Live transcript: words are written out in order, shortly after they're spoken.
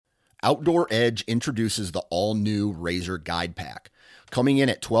Outdoor Edge introduces the all-new Razor Guide Pack. Coming in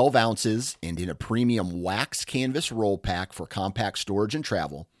at 12 ounces and in a premium wax canvas roll pack for compact storage and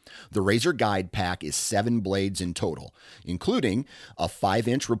travel, the Razor Guide Pack is 7 blades in total, including a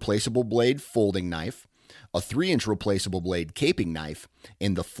 5-inch replaceable blade folding knife, a 3-inch replaceable blade caping knife,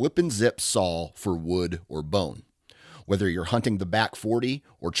 and the flip and zip saw for wood or bone. Whether you're hunting the back 40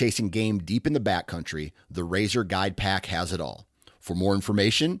 or chasing game deep in the backcountry, the Razor Guide Pack has it all. For more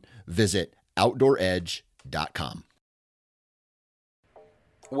information, visit OutdoorEdge.com.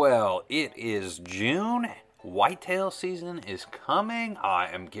 Well, it is June. Whitetail season is coming.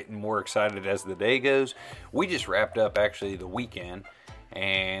 I am getting more excited as the day goes. We just wrapped up actually the weekend,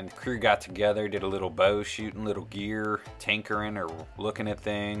 and the crew got together, did a little bow shooting, little gear, tinkering or looking at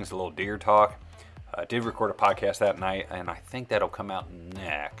things, a little deer talk. Did record a podcast that night, and I think that'll come out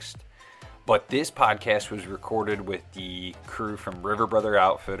next. But this podcast was recorded with the crew from River Brother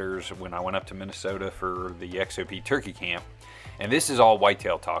Outfitters when I went up to Minnesota for the XOP turkey camp. And this is all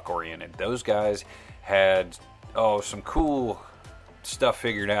whitetail talk oriented. Those guys had some cool stuff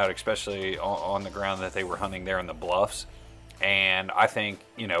figured out, especially on the ground that they were hunting there in the Bluffs. And I think,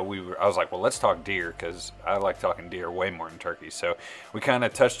 I was like, well, let's talk deer, because I like talking deer way more than turkeys. So we kind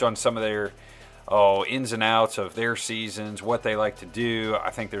of touched on some of their ins and outs of their seasons, what they like to do. I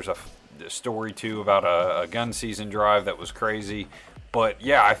think there's a story too about a gun season drive that was crazy. But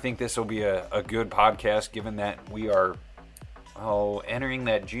yeah, I think this will be a good podcast, given that we are entering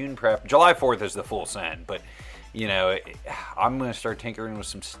that June prep. July 4th is the full send, but I'm going to start tinkering with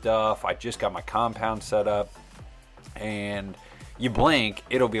some stuff. I just got my compound set up, and you blink,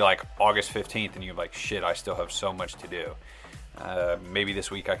 it'll be like August 15th, and you're like, shit, I still have so much to do. Maybe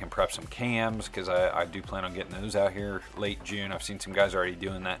this week I can prep some cams, because I do plan on getting those out here late June. I've seen some guys already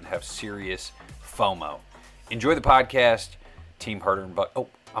doing that and have serious FOMO. Enjoy the podcast. Team Harder and Buck.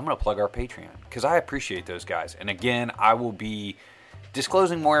 I'm going to plug our Patreon, because I appreciate those guys. And again, I will be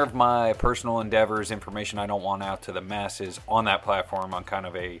disclosing more of my personal endeavors, information I don't want out to the masses on that platform on kind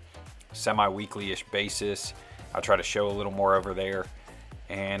of a semi-weekly-ish basis. I'll try to show a little more over there.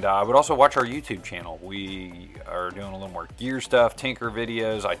 And I would also watch our YouTube channel. We are doing a little more gear stuff, tinker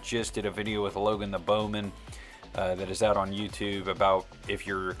videos. I just did a video with Logan the Bowman that is out on YouTube about if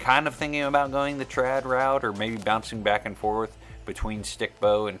you're kind of thinking about going the trad route or maybe bouncing back and forth between stick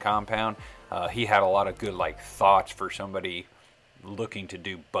bow and compound. He had a lot of good thoughts for somebody looking to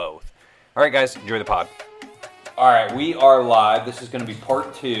do both. All right, guys, enjoy the pod. All right, we are live. This is going to be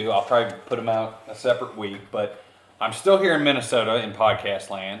part 2. I'll probably put them out a separate week, but I'm still here in Minnesota in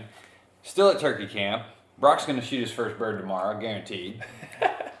podcast land, still at turkey camp. Brock's going to shoot his first bird tomorrow, guaranteed.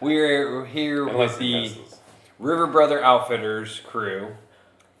 We're here with the River Brother Outfitters crew,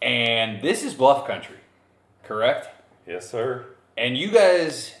 and this is Bluff country, correct? Yes, sir. And you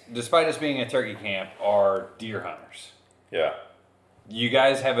guys, despite us being at turkey camp, are deer hunters. Yeah. You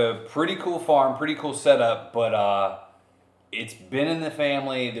guys have a pretty cool farm, pretty cool setup, but it's been in the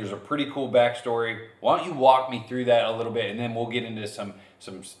family. There's a pretty cool backstory. Why don't you walk me through that a little bit, and then we'll get into some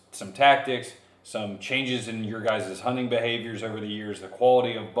tactics, some changes in your guys' hunting behaviors over the years, the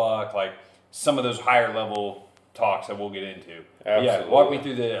quality of buck, some of those higher level talks that we'll get into. Absolutely. Yeah, walk me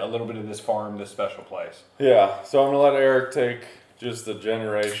through a little bit of this farm, this special place. Yeah, so I'm going to let Eric take just the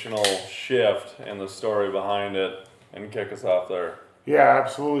generational shift and the story behind it and kick us off there. Yeah,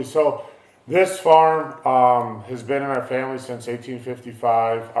 absolutely. So this farm has been in our family since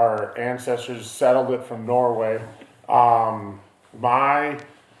 1855. Our ancestors settled it from Norway. My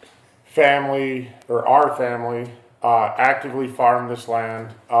family, or our family, actively farmed this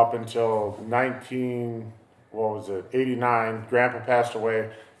land up until 89. Grandpa passed away.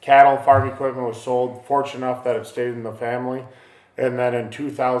 Cattle, farm equipment was sold. Fortunate enough that it stayed in the family. And then in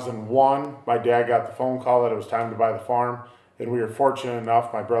 2001, my dad got the phone call that it was time to buy the farm. And we were fortunate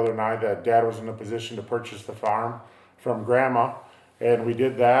enough, my brother and I, that Dad was in a position to purchase the farm from Grandma. And we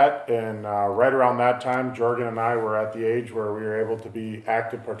did that. And right around that time, Jorgen and I were at the age where we were able to be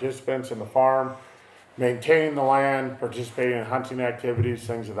active participants in the farm, maintaining the land, participating in hunting activities,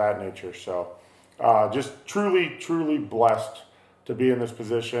 things of that nature. So just truly, truly blessed to be in this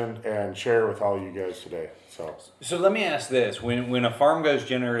position and share with all you guys today. So let me ask this. When a farm goes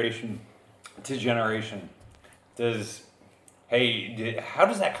generation to generation, how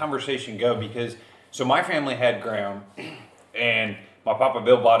does that conversation go? Because, so my family had ground, and my Papa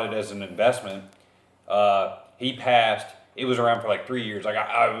Bill bought it as an investment. He passed. It was around for 3 years.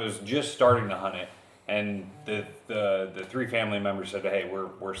 I was just starting to hunt it, and the 3 family members said, hey,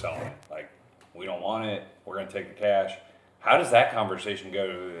 we're selling it. We don't want it. We're going to take the cash. How does that conversation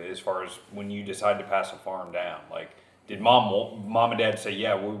go as far as when you decide to pass a farm down? did mom and dad say,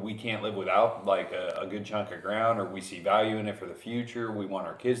 yeah, we can't live without like a good chunk of ground, or we see value in it for the future, we want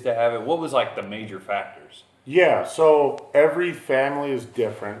our kids to have it? What was like the major factors? Yeah, so every family is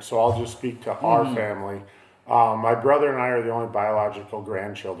different, so I'll just speak to our family. My brother and I are the only biological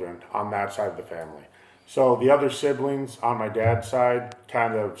grandchildren on that side of the family. So the other siblings on my dad's side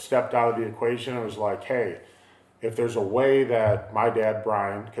kind of stepped out of the equation and was like, hey, if there's a way that my dad,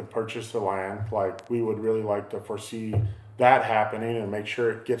 Brian, could purchase the land, like we would really like to foresee that happening and make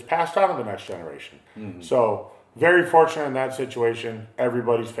sure it gets passed on to the next generation. So very fortunate in that situation.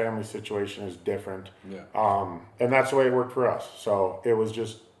 Everybody's family situation is different. Yeah. And that's the way it worked for us. So it was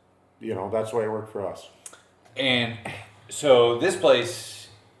just, that's the way it worked for us. And so this place,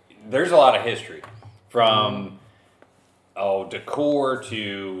 there's a lot of history from decor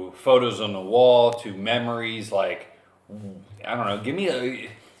to photos on the wall to memories. Like, I don't know,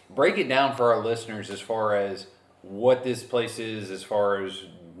 break it down for our listeners as far as what this place is, as far as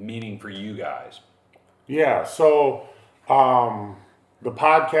meaning for you guys. Yeah, so the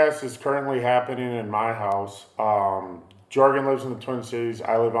podcast is currently happening in my house. Jorgen lives in the Twin Cities.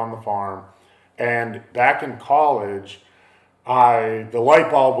 I live on the farm. And back in college, the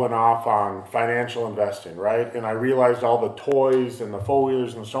light bulb went off on financial investing, right? And I realized all the toys and the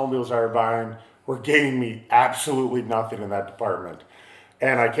four-wheelers and the snowmobiles I were buying were getting me absolutely nothing in that department.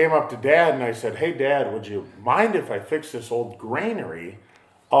 And I came up to Dad and I said, hey, Dad, would you mind if I fix this old granary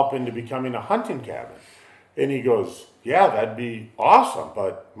up into becoming a hunting cabin? And he goes, yeah, that'd be awesome,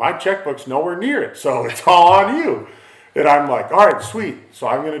 but my checkbook's nowhere near it, so it's all on you. And I'm like, all right, sweet. So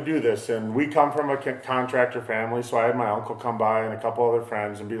I'm going to do this. And we come from a contractor family, so I had my uncle come by and a couple other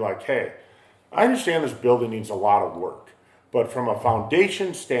friends and be like, hey, I understand this building needs a lot of work, but from a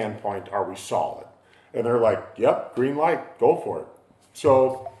foundation standpoint, are we solid? And they're like, yep, green light, go for it.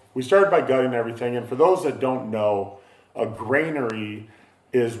 So we started by gutting everything. And for those that don't know, a granary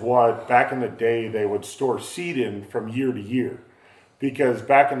is what back in the day they would store seed in from year to year. Because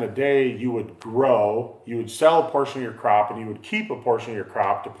back in the day, you would grow, you would sell a portion of your crop, and you would keep a portion of your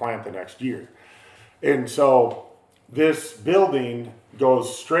crop to plant the next year. And so this building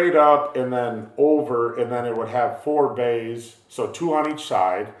goes straight up and then over, and then it would have 4 bays, so 2 on each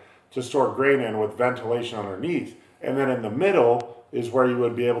side, to store grain in with ventilation underneath. And then in the middle is where you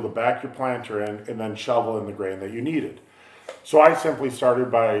would be able to back your planter in and then shovel in the grain that you needed. So I simply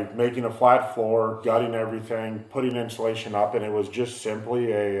started by making a flat floor, gutting everything, putting insulation up, and it was just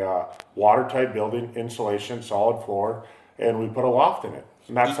simply a watertight building, insulation, solid floor, and we put a loft in it.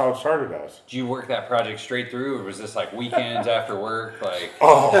 And that's how it started as. Did you work that project straight through, or was this like weekends after work? Like,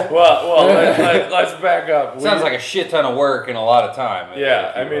 Well, let's back up. Sounds like a shit ton of work and a lot of time.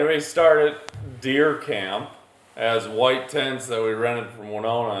 Yeah, I mean, we started deer camp as white tents that we rented from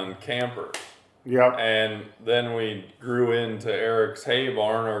Winona and campers. Yep. And then we grew into Eric's hay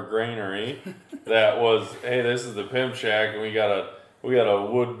barn or granary. That was, hey, this is the pimp shack, and we got a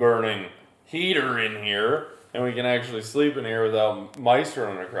wood burning heater in here, and we can actually sleep in here without mice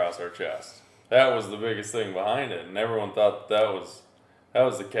running across our chest. That was the biggest thing behind it, and everyone thought that was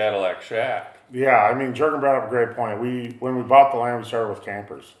the Cadillac shack. Yeah, I mean, Jurgen brought up a great point. When we bought the land, we started with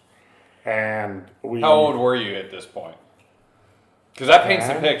campers, and we. How old were you at this point? Because that paints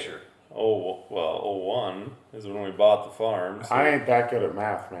the picture. Oh, well, 01 is when we bought the farm. So. I ain't that good at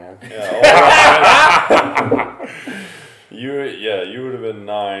math, man. Yeah, you would have been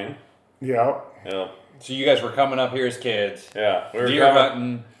 9. Yep. Yep. So you guys were coming up here as kids. Yeah, we were deer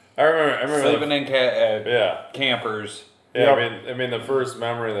hunting. I remember sleeping in campers. Yeah, Yep. I mean, the first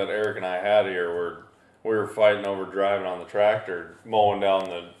memory that Eric and I had here were we were fighting over driving on the tractor, mowing down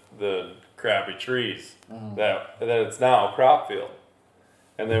the crappy trees. That it's now a crop field.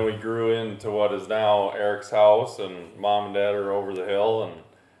 And then we grew into what is now Eric's house, and Mom and Dad are over the hill, and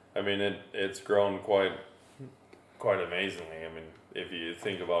I mean it's grown quite amazingly. I mean, if you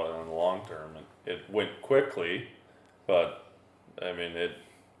think about it in the long term, it went quickly, but I mean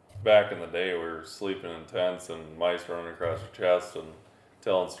back in the day we were sleeping in tents and mice running across your chest and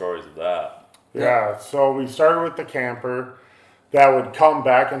telling stories of that. Yeah, so we started with the camper that would come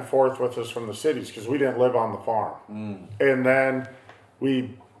back and forth with us from the cities because we didn't live on the farm. And then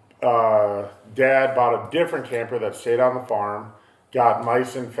Dad bought a different camper that stayed on the farm, got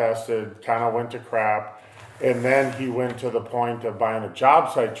mice infested, kind of went to crap, and then he went to the point of buying a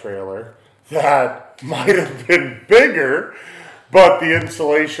job site trailer that might have been bigger, but the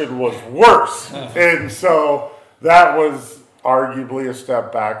insulation was worse. And so that was arguably a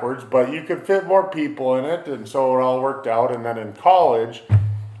step backwards, but you could fit more people in it, and so it all worked out. And then in college,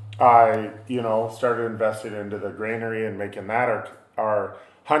 I, started investing into the granary and making that our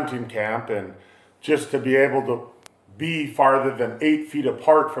hunting camp, and just to be able to be farther than 8 feet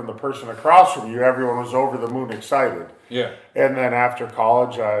apart from the person across from you. Everyone was over the moon excited. Yeah. And then after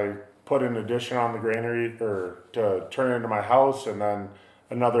college, I put an addition on the granary to turn into my house, and then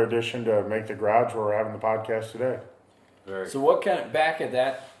another addition to make the garage where we're having the podcast today. So what kind of, back at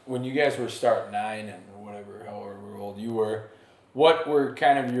that, when you guys were starting 9 and whatever, however old you were, what were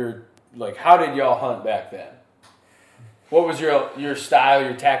kind of your, like, how did y'all hunt back then? What was your style,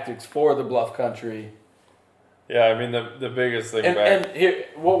 your tactics for the Bluff country? Yeah, I mean the biggest thing And here,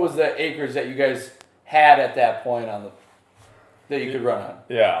 what was the acres that you guys had at that point that you could run on?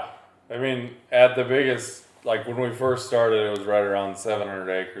 Yeah, I mean at the biggest, like when we first started, it was right around 700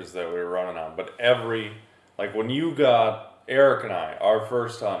 acres that we were running on. But when you got Eric and I, our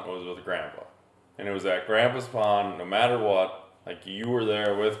first hunt was with Grandpa, and it was at Grandpa's pond. No matter what, like you were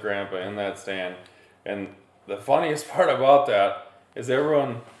there with Grandpa in that stand, and the funniest part about that is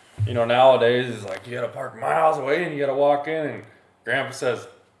everyone, nowadays is like, you got to park miles away and you got to walk in. And Grandpa says,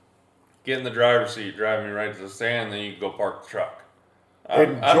 get in the driver's seat, drive me right to the stand, and then you can go park the truck.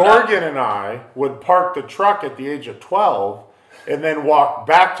 And Jorgen and I would park the truck at the age of 12 and then walk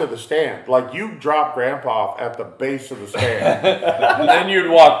back to the stand. Like you drop Grandpa off at the base of the stand. And then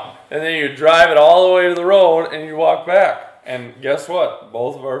you'd drive it all the way to the road and you'd walk back. And guess what?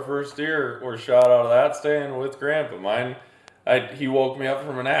 Both of our first deer were shot out of that stand with Grandpa. Mine, he woke me up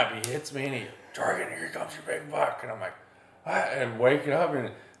from a nap. He hits me and Jorgen, here comes your big buck. And I'm like, what? And waking up and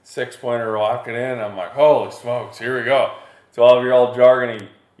 6-pointer walking in. I'm like, holy smokes, here we go. 12-year-old Jorgen, he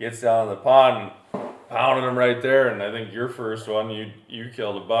gets down to the pond and pounding him right there. And I think your first one, you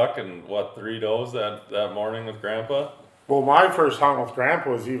killed a buck and 3 does that morning with Grandpa? Well, my first hunt with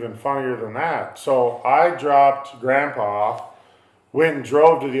Grandpa was even funnier than that. So I dropped Grandpa off, went and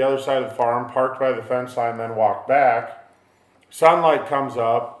drove to the other side of the farm, parked by the fence line, then walked back. Sunlight comes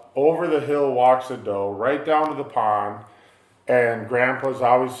up, over the hill walks a doe, right down to the pond, and Grandpa's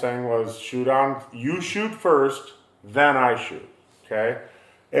always saying was, you shoot first, then I shoot, okay?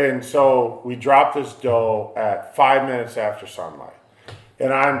 And so we dropped this doe at 5 minutes after sunlight.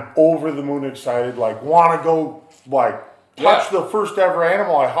 And I'm over the moon excited, want to go, touch the first ever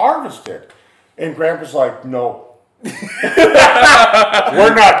animal I harvested. And Grandpa's like, no.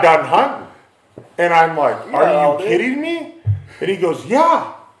 We're not done hunting. And I'm like, are you kidding me? And he goes,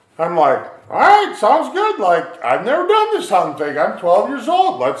 yeah. I'm like, all right, sounds good. I've never done this hunting thing. I'm 12 years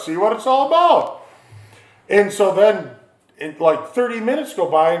old. Let's see what it's all about. And so then, 30 minutes go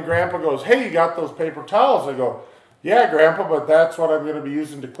by, and Grandpa goes, hey, you got those paper towels? I go, yeah, Grandpa, but that's what I'm going to be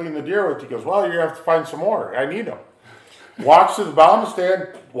using to clean the deer with. He goes, well, you're going to have to find some more. I need them. Walks to the bottom of the stand,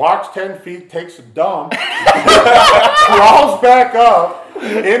 walks 10 feet, takes a dump, crawls back up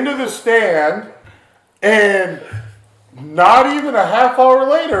into the stand, and not even a half hour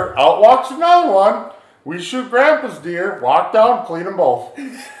later, out walks another one. We shoot Grandpa's deer, walk down, clean them both.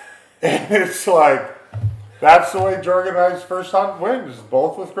 And it's that's the way Jorgen and I's first hunt went, is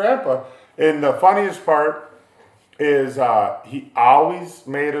both with Grandpa. And the funniest part is he always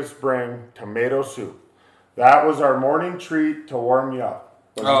made us bring tomato soup. That was our morning treat to warm you up.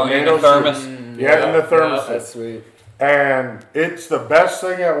 In the thermos? Yeah, in the thermos. That's sweet. And it's the best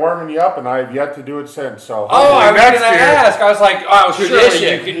thing at warming you up, and I've yet to do it since. So I was going to ask. I was like,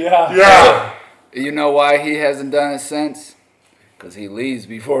 Tradition. Yeah. You know why he hasn't done it since? Because he leaves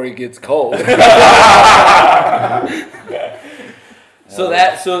before he gets cold.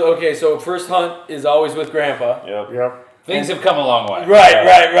 So first hunt is always with Grandpa. Yep. Things have come a long way.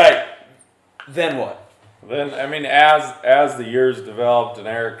 Right. Then what? Then, I mean, as the years developed and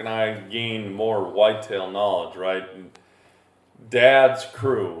Eric and I gained more whitetail knowledge, right? Dad's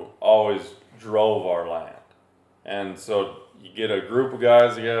crew always drove our land. And so you get a group of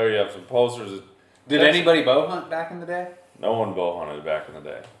guys together, you have some posters. Did anybody bow hunt back in the day? No one bow hunted back in the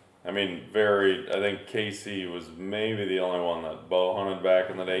day. I mean, I think Casey was maybe the only one that bow hunted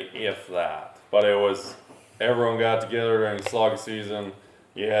back in the day, if that. But it was, everyone got together during slug season.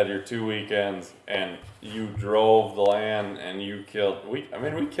 You had your 2 weekends, and you drove the land, and you killed. We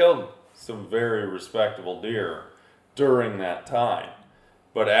killed some very respectable deer during that time.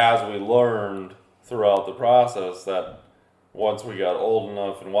 But as we learned throughout the process, that once we got old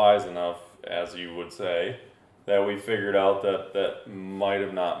enough and wise enough, as you would say, that we figured out that might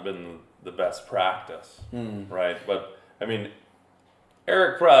have not been the best practice, right? But I mean,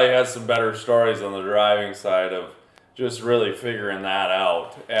 Eric probably has some better stories on the driving side of just really figuring that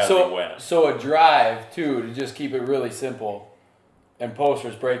out as he went. So a drive, too, to just keep it really simple, and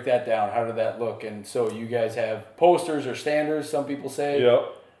posters, break that down. How did that look? And so you guys have posters or standers, some people say.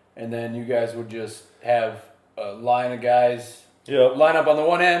 Yep. And then you guys would just have a line of guys Yep. line up on the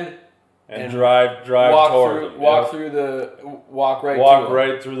one end, and drive walk toward through, them. walk Yep. through the walk right Walk to 'em.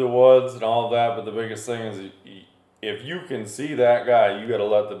 right through the woods and all of that. But the biggest thing is, if you can see that guy, you got to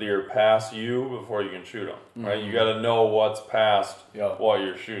let the deer pass you before you can shoot him. Right? You got to know what's past what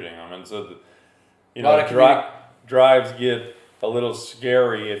you're shooting them, and so drives get a little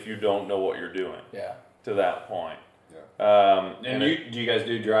scary if you don't know what you're doing. Yeah. To that point. And do you guys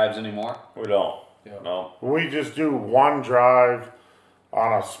do drives anymore? We don't. Yeah. No. We just do one drive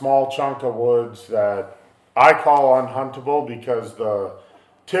on a small chunk of woods that I call unhuntable because the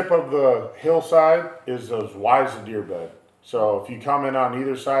tip of the hillside is as wide as a deer bed. So if you come in on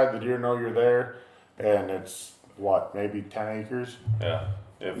either side, the deer know you're there, and it's maybe 10 acres. Yeah.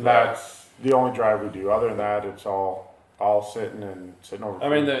 That's the only drive we do. Other than that, it's all sitting over. I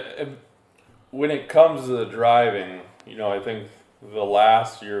mean, when it comes to the driving, I think the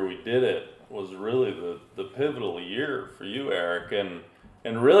last year we did it was really the pivotal year for you, Eric,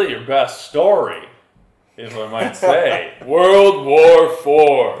 and really your best story, if I might say. World War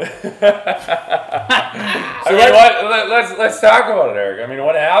IV. Let's talk about it, Eric. I mean,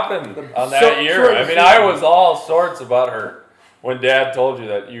 what happened on that year? I mean, I was all sorts about hurt when Dad told you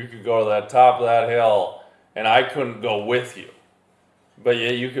that you could go to that top of that hill, and I couldn't go with you. But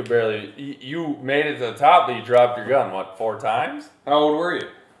yeah, you could barely. You made it to the top, but you dropped your gun. 4 times? How old were you?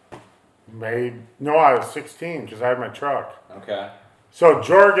 I was 16 because I had my truck. Okay. So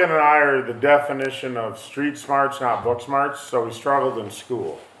Jorgen and I are the definition of street smarts, not book smarts. So we struggled in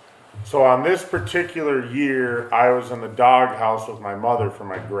school. So on this particular year, I was in the doghouse with my mother for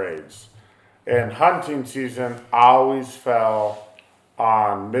my grades. And hunting season always fell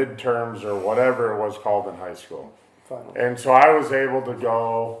on midterms or whatever it was called in high school. And so I was able to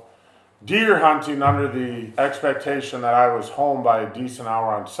go deer hunting under the expectation that I was home by a decent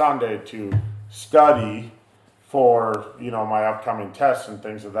hour on Sunday to study for, my upcoming tests and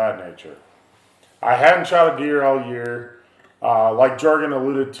things of that nature. I hadn't shot a deer all year. Like Jorgen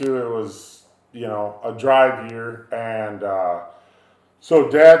alluded to, it was, a drive year. And so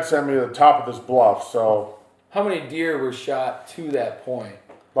Dad sent me to the top of this bluff. So how many deer were shot to that point?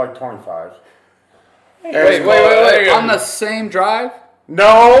 Like 25. Wait. On the same drive?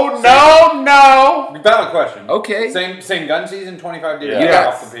 No. Valid question. Okay. Same gun season, 25 deer. Yeah.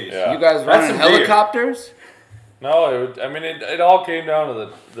 Off the piece. Yeah. You guys running helicopters? No, it all came down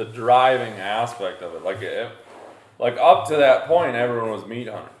to the driving aspect of it. Like up to that point, everyone was meat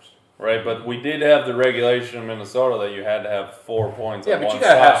hunters, right? But we did have the regulation in Minnesota that you had to have 4 points. Yeah, on but one you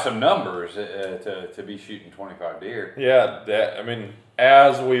gotta have side. some numbers to be shooting 25 deer. Yeah,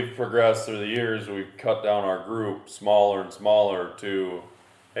 as we've progressed through the years, we've cut down our group smaller and smaller to,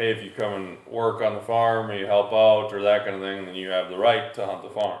 hey, if you come and work on the farm or you help out or that kind of thing, then you have the right to hunt the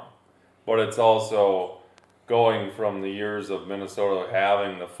farm. But it's also going from the years of Minnesota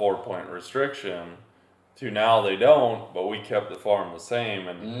having the 4-point restriction to now they don't, but we kept the farm the same.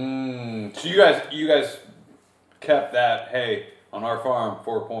 And So you guys kept that, hey, on our farm,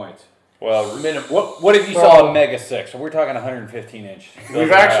 4 points. well, What if you saw a Mega 6? So we're talking 115 inch.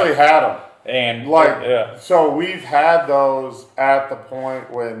 We've actually had them. And So we've had those at the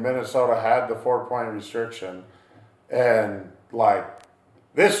point when Minnesota had the 4-point restriction, and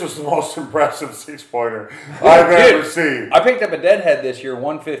this was the most impressive 6-pointer I've ever seen. I picked up a deadhead this year,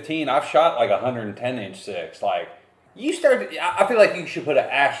 115. I've shot 110 inch 6. I feel like you should put an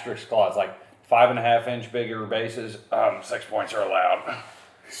asterisk clause, 5.5 inch bigger bases. 6 points are allowed.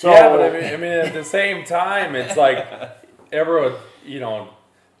 So, yeah, but I mean, at the same time, it's like everyone,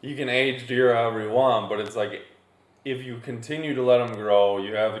 you can age deer however you want, but it's like if you continue to let them grow,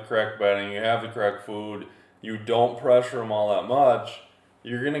 you have the correct bedding, you have the correct food, you don't pressure them all that much,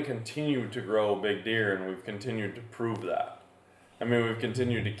 you're going to continue to grow big deer, and we've continued to prove that. I mean, we've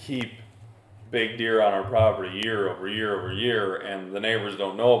continued to keep big deer on our property year over year over year, and the neighbors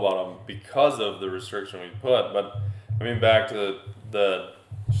don't know about them because of the restriction we put. But I mean, back to the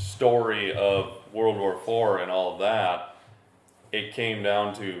story of World War IV and all of that, it came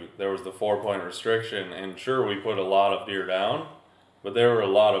down to there was the 4-point restriction, and sure, we put a lot of deer down, but there were a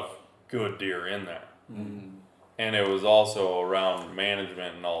lot of good deer in there. Mm-hmm. And it was also around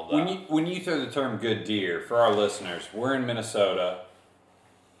management and all that. When you throw the term good deer, for our listeners, we're in Minnesota.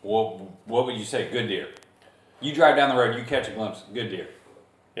 What would you say? Good deer. You drive down the road, you catch a glimpse. Good deer.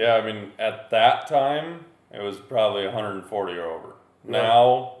 Yeah, I mean, at that time, it was probably 140 or over. Yeah.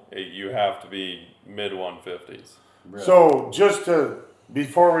 Now, you have to be mid-150s. Really? So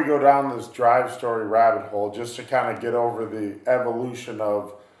before we go down this drive story rabbit hole, just to kind of get over the evolution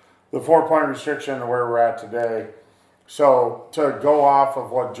of the 4-point restriction and where we're at today. So to go off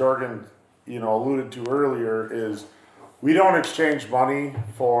of what Jorgen, alluded to earlier is we don't exchange money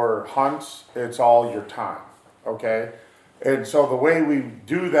for hunts. It's all your time, okay? And so the way we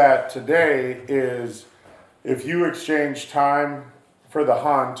do that today is if you exchange time for the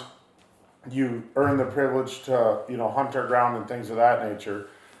hunt, you earn the privilege to, hunt our ground and things of that nature.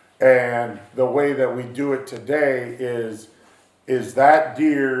 And the way that we do it today is that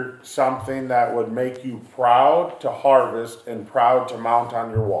deer something that would make you proud to harvest and proud to mount on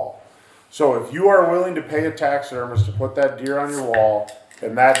your wall? So if you are willing to pay a taxidermist to put that deer on your wall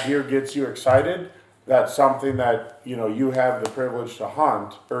and that deer gets you excited, that's something that, you have the privilege to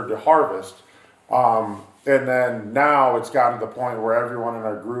hunt or to harvest. And then now it's gotten to the point where everyone in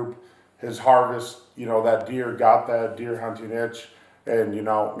our group has harvested, that deer, got that deer hunting itch. And,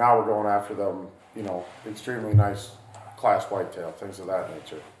 now we're going after them, extremely nice class whitetail, things of that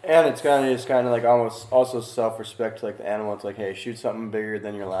nature. And it's kind of like almost also self-respect to like the animal. It's like, hey, shoot something bigger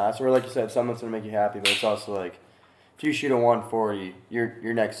than your last, or like you said, something that's gonna make you happy. But it's also like, if you shoot a 140,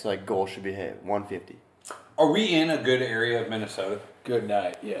 your next like goal should be, hey, 150. Are we in a good area of Minnesota? Good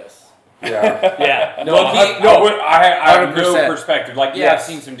night. Yes. Yeah. Yeah. No, I have no 100%. perspective. Like, yeah, Yes. I've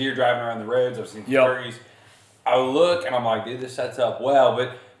seen some deer driving around the roads. I've seen Yep. prairies. I look and I'm like, dude, this sets up well.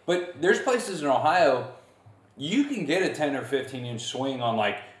 But there's places in Ohio you can get a 10 or 15 inch swing on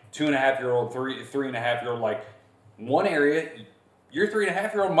like 2.5-year-old, 3.5-year-old. Like one area, your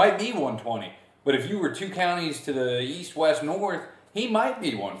 3.5-year-old might be 120. But if you were 2 counties to the east, west, north, he might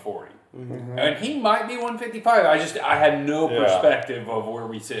be 140. Mm-hmm. And he might be 155. I had no perspective of where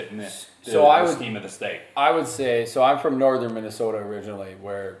we sit in this scheme of the state. I would say, so I'm from northern Minnesota originally,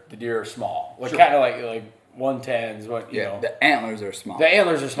 where the deer are small. Like Sure. kind of like 110s, you know. The antlers are small. The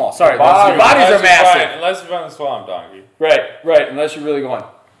antlers are small. Sorry, the Bodies bodies are massive. Unless you're on the swamp donkey. Right. Unless you're really going.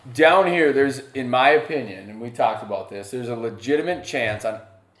 Down here, there's, in my opinion, and we talked about this, there's a legitimate chance on,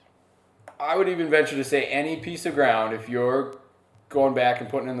 I would even venture to say, any piece of ground, if you're going back and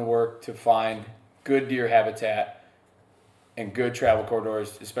putting in the work to find good deer habitat and good travel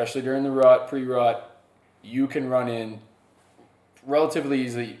corridors, especially during the rut, pre-rut, you can relatively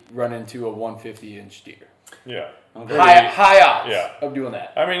easily run into a 150-inch deer. Yeah. Okay. High odds of doing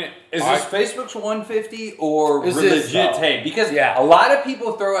that. I mean, is this Facebook's 150 or Is legit this- tape? Because Yeah. a lot of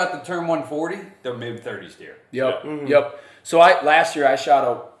people throw out the term 140, they're mid-30s deer. Yep. Yep. So last year I shot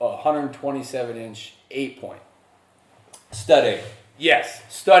a 127-inch 8-point. Stud 8. Yes,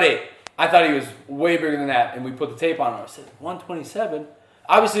 stud 8. I thought he was way bigger than that, and we put the tape on him. I said, 127?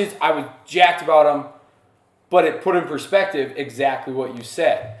 Obviously, I was jacked about him, but it put in perspective exactly what you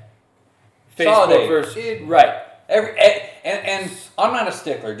said. Solid versus... Dude. Right. And I'm not a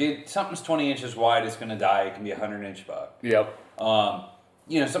stickler, dude. Something's 20 inches wide, it's going to die. It can be a 100-inch buck. Yep.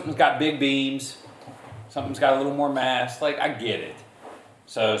 Something's got big beams. Something's got a little more mass. Like, I get it.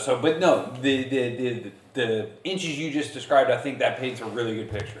 But no, the inches you just described, I think that paints a really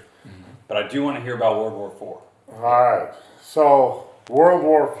good picture. Mm-hmm. But I do want to hear about World War IV. All right. So, World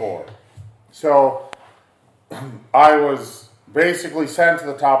War IV. So, I was basically sent to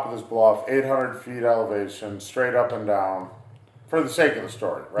the top of this bluff, 800 feet elevation, straight up and down, for the sake of the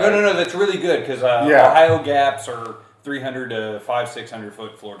story, right? No, that's really good because Ohio gaps are 300 to 500-600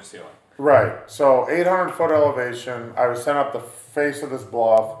 foot floor to ceiling. Right. So 800 foot elevation. I was sent up the face of this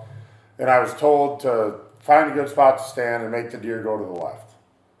bluff, and I was told to find a good spot to stand and make the deer go to the left.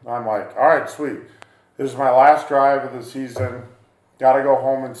 I'm like, all right, sweet. This is my last drive of the season. Got to go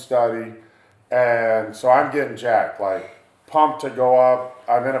home and study. And so I'm getting jacked, like pumped to go up.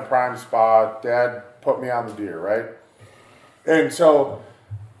 I'm in a prime spot. Dad put me on the deer, right? And so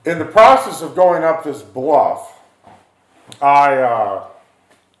in the process of going up this bluff, I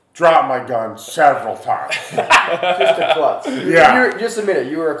dropped my gun several times. Just a klutz. Yeah. Just admit it.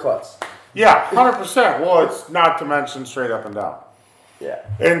 You were a klutz. Yeah, 100%. Well, it's not to mention straight up and down. Yeah.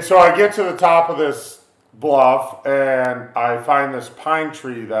 And so I get to the top of this bluff, and I find this pine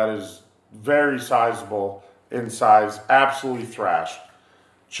tree that is very sizable in size, absolutely thrashed.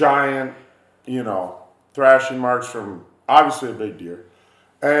 Giant, thrashing marks from obviously a big deer.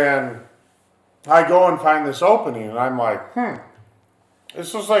 And I go and find this opening, and I'm like,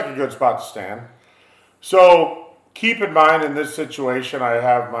 this looks like a good spot to stand. So keep in mind, in this situation, I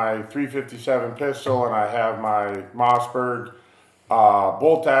have my 357 pistol, and I have my Mossberg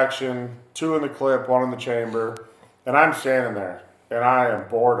bolt action, 2 in the clip, 1 in the chamber, and I'm standing there, and I am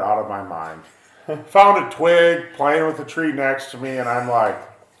bored out of my mind. Found a twig, playing with the tree next to me, and I'm like,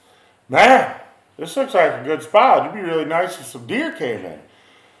 man, this looks like a good spot. It'd be really nice if some deer came in.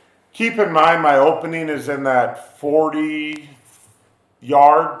 Keep in mind, my opening is in that 40-yard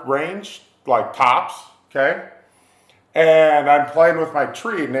range, like tops, okay? And I'm playing with my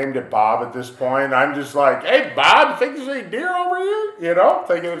tree, named it Bob at this point. I'm just like, hey, Bob, think there's any deer over here? You know,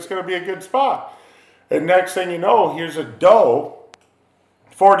 thinking it's going to be a good spot. And next thing you know, here's a doe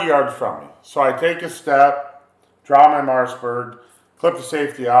 40 yards from me. So I take a step, draw my Marsberg, clip the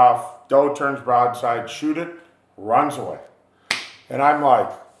safety off, doe turns broadside, shoot it, runs away. And I'm like,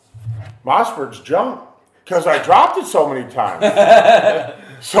 Mossberg's junk, because I dropped it so many times.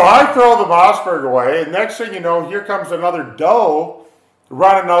 So I throw the Mossberg away, and next thing you know, here comes another doe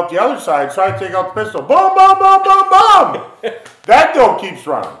running out the other side. So I take out the pistol, boom, boom, boom, boom, boom. That doe keeps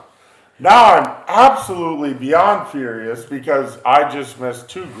running. Now I'm absolutely beyond furious because I just missed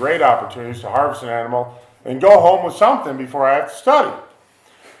 2 great opportunities to harvest an animal and go home with something before I have to study.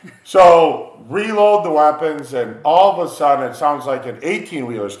 So reload the weapons, and all of a sudden it sounds like an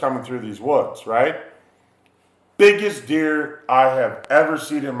 18-wheeler's coming through these woods, right? Biggest deer I have ever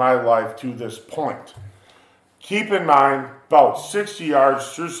seen in my life to this point. Keep in mind, about 60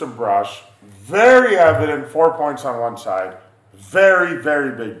 yards through some brush, very evident, 4 points on one side, very,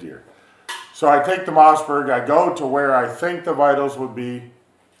 very big deer. So I take the Mossberg, I go to where I think the vitals would be,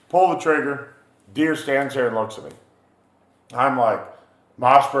 pull the trigger, deer stands there and looks at me. I'm like,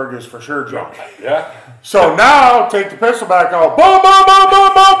 Mossberg is for sure drunk. Yeah. So now take the pistol back out, boom, boom, boom,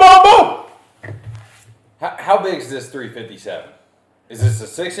 boom, boom, boom, boom. How big is this 357? Is this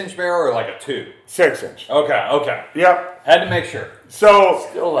a 6-inch barrel or like a 2? 6-inch. Okay. Yep. Had to make sure. So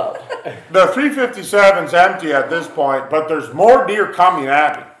Still loud. the 357's empty at this point, but there's more deer coming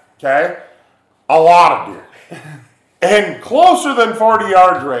at me, okay? A lot of deer. And closer than 40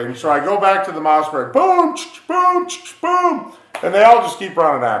 yards range, so I go back to the Mossberg, boom, boom, boom, and they all just keep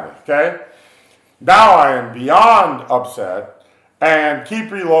running at me, okay? Now I am beyond upset and keep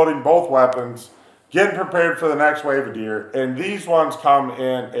reloading both weapons, getting prepared for the next wave of deer, and these ones come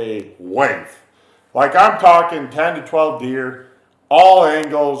in a wave. Like I'm talking 10 to 12 deer, all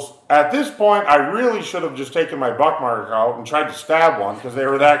angles. At this point, I really should have just taken my buck marker out and tried to stab one because they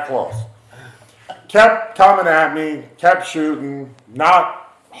were that close. Kept coming at me, kept shooting,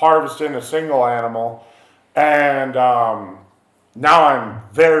 not harvesting a single animal, and now I'm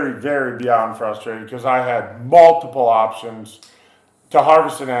very, very beyond frustrated because I had multiple options to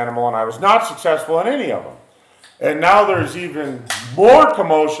harvest an animal, and I was not successful in any of them. And now there's even more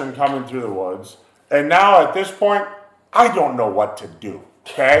commotion coming through the woods. And now at this point, I don't know what to do,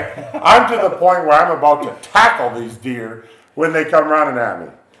 okay? I'm to the point where I'm about to tackle these deer when they come running at me.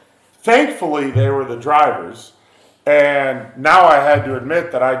 Thankfully, they were the drivers. And now I had to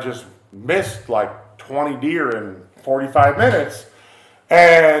admit that I just missed like 20 deer in 45 minutes.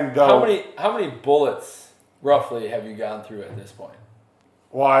 And How many bullets roughly have you gone through at this point?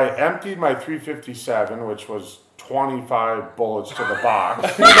 well, I emptied my 357, which was 25 bullets to the box.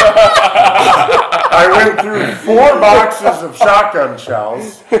 I went through 4 boxes of shotgun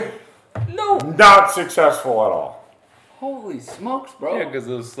shells. No. Not successful at all. Holy smokes, bro. Yeah, because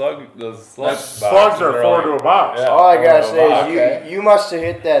those slugs Slugs are 4 to a box. Yeah. All I gotta say is Okay. you must have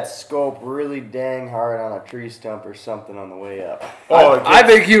hit that scope really dang hard on a tree stump or something on the way up. Oh, it I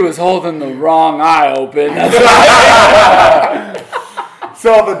think he was holding the wrong eye open.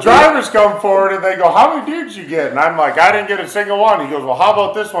 So the drivers come forward and they go, how many deer did you get? And I'm like, I didn't get a single one. He goes, well, how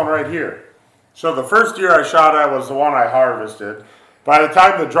about this one right here? So the first deer I shot at was the one I harvested. By the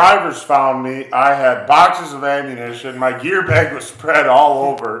time the drivers found me, I had boxes of ammunition. My gear bag was spread all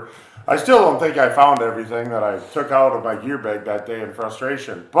over. I still don't think I found everything that I took out of my gear bag that day in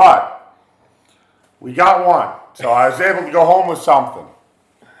frustration. But we got one. So I was able to go home with something.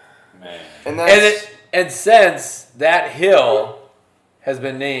 Man. And since that hill has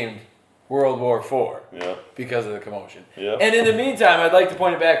been named World War IV Yep. because of the commotion. Yep. And in the meantime, I'd like to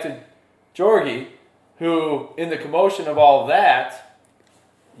point it back to Jorgie, who, in the commotion of all of that,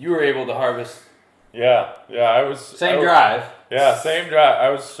 you were able to harvest. Yeah, I was... Same drive. Yeah, same drive. I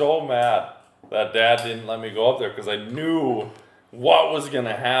was so mad that Dad didn't let me go up there because I knew what was going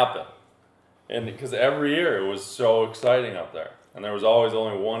to happen. And because every year it was so exciting up there. And there was always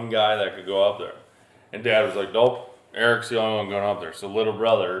only one guy that could go up there. And Dad was like, nope, Eric's the only one going up there. So little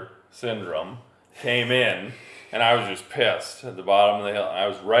brother syndrome came in, and I was just pissed at the bottom of the hill. I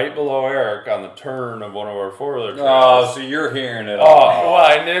was right below Eric on the turn of one of our four-wheeler trails. Oh, so you're hearing it all. Oh,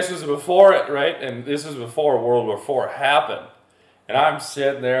 well, and this was before it, right? And this was before World War IV happened. And I'm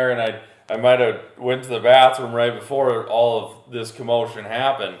sitting there, and I might have went to the bathroom right before all of this commotion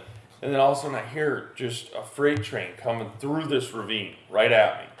happened. And then all of a sudden I hear just a freight train coming through this ravine right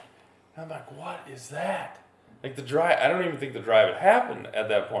at me. And I'm like, what is that? Like the drive, I don't even think the drive had happened at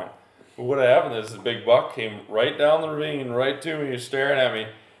that point. But what happened is this big buck came right down the ravine, right to me, staring at me,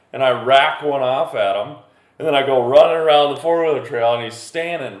 and I racked one off at him. And then I go running around the 4-wheeler trail, and he's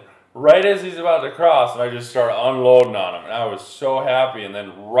standing right as he's about to cross, and I just start unloading on him. And I was so happy. And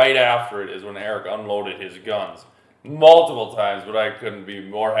then right after it is when Eric unloaded his guns multiple times, but I couldn't be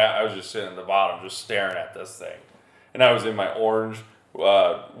more happy. I was just sitting at the bottom, just staring at this thing. And I was in my orange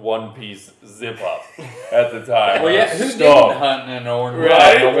one-piece zip-up at the time. Well, yeah, who didn't hunt in an orange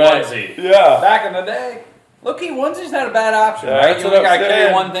onesie? Yeah. Back in the day. Look-y, onesie's not a bad option, Yeah, right? that's You what only I'm gotta carry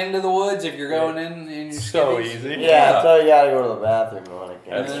saying. one thing to the woods if you're going in your So skivvies. easy. Yeah, until you gotta go to the bathroom.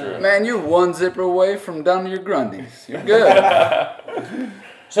 That's true. Man, you're one zipper away from down to your grundies. You're good.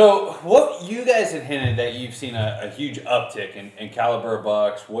 So, what you guys had hinted that you've seen a huge uptick in caliber of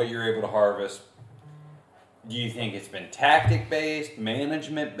bucks, what you're able to harvest. Do you think it's been tactic-based,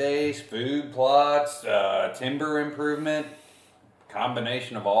 management-based, food plots, timber improvement,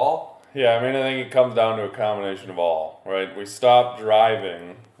 combination of all? Yeah, I mean, I think it comes down to a combination of all, right? We stopped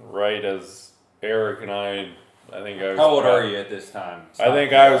driving right as Eric and I think I was... How old are you at this time? I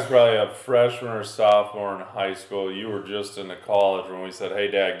think I was probably a freshman or sophomore in high school. You were just into college when we said, hey,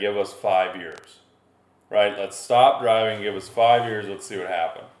 Dad, give us 5 years, right? Let's stop driving, give us 5 years, let's see what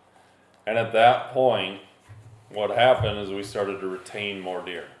happens. And at that point, what happened is we started to retain more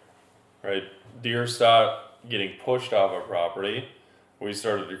deer, right? Deer stopped getting pushed off our property. We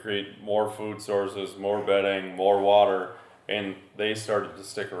started to create more food sources, more bedding, more water, and they started to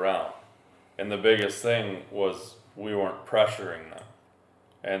stick around. And the biggest thing was we weren't pressuring them.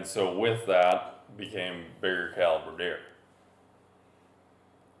 And so with that became bigger caliber deer.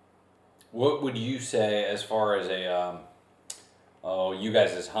 What would you say as far as you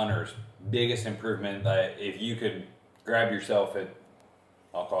guys as hunters, biggest improvement that if you could grab yourself at,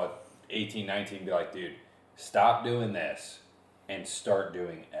 I'll call it 18, 19, and be like, dude, stop doing this and start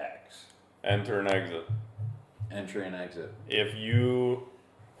doing X. Enter and exit. Entry and exit. If you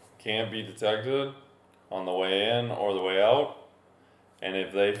can't be detected on the way in or the way out, and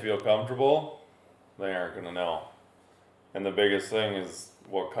if they feel comfortable, they aren't going to know. And the biggest thing is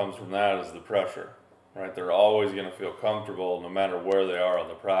what comes from that is the pressure, right? They're always going to feel comfortable no matter where they are on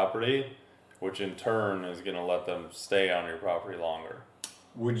the property, which in turn is going to let them stay on your property longer.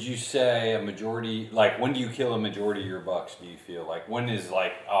 Would you say a majority, like when do you kill a majority of your bucks, do you feel? Like when is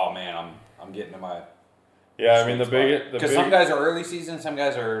like, oh man, I'm getting to my... Yeah, I mean because some guys are early season, some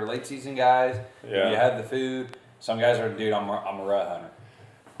guys are late season guys. Yeah. You have the food. Some guys are, dude, I'm a rut hunter.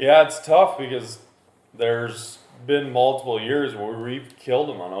 Yeah, it's tough because there's been multiple years where we've killed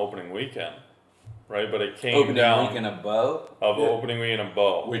them on opening weekend, right? But it came down Opening weekend of bow, opening weekend of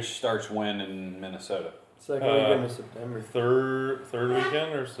bow, which starts when in Minnesota. Second weekend of September. third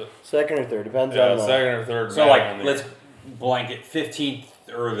weekend or so? Second or third, depends Yeah, on the... second or third. So back on like the let's blanket 15th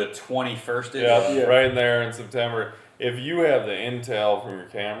or the 21st. Yeah, right in there in September. If you have the intel from your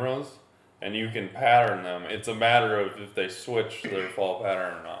cameras and you can pattern them, it's a matter of if they switch to their fall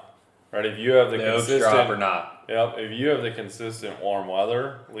pattern or not. Right? If you have the consistent drop or not. Yep. If you have the consistent warm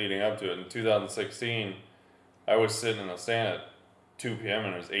weather leading up to it, in 2016, I was sitting in a stand at 2 p.m.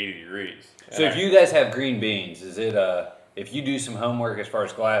 and it was 80 degrees. So if you guys have green beans, is it if you do some homework as far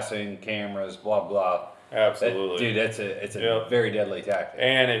as glassing, cameras, blah blah? Absolutely, dude. It's a very deadly tactic.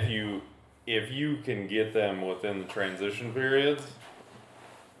 And if you can get them within the transition periods,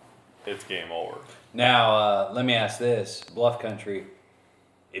 it's game over. Now let me ask this, Bluff Country,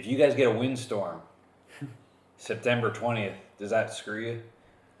 if you guys get a windstorm, September 20th, does that screw you?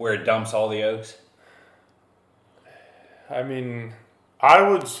 Where it dumps all the oaks? I mean, I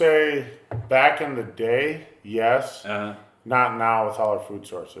would say back in the day, yes. Uh-huh. Not now with all our food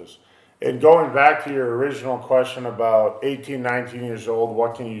sources. And going back to your original question about 18, 19 years old,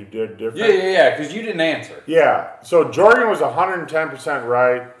 what can you do different? Yeah, because you didn't answer. Yeah. So Jordan was 110%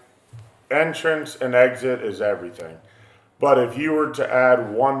 right. Entrance and exit is everything. But if you were to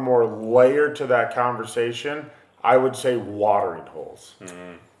add one more layer to that conversation, I would say watering holes.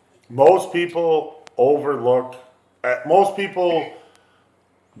 Mm-hmm. Most people most people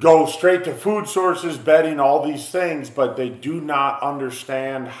go straight to food sources, bedding, all these things, but they do not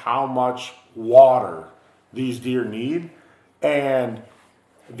understand how much water these deer need. And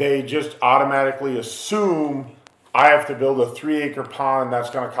they just automatically assume I have to build a 3-acre pond that's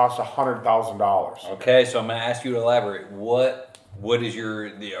going to cost $100,000. Okay, so I'm going to ask you to elaborate. What is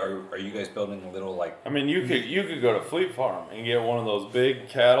are you guys building a little like... I mean, you could go to Fleet Farm and get one of those big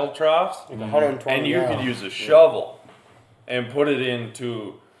cattle troughs, With 120 and you could use a shovel and put it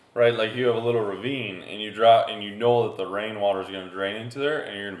into, right, like you have a little ravine, and you drop, and you know that the rainwater is going to drain into there,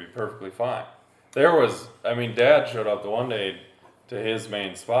 and you're going to be perfectly fine. Dad showed up the one day to his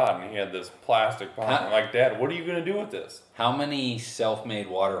main spot, and he had this plastic pond. I'm like, Dad, what are you going to do with this? How many self-made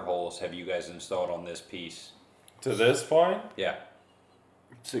water holes have you guys installed on this piece To this point? Yeah.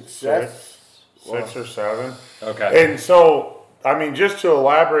 Six or seven. Okay. And so, I mean, just to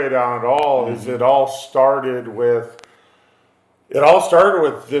elaborate on it all, is it all started with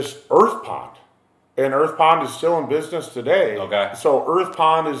this Earth Pond. And Earth Pond is still in business today. Okay. So Earth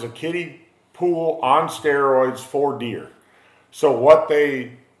Pond is a kiddie pool on steroids for deer. So what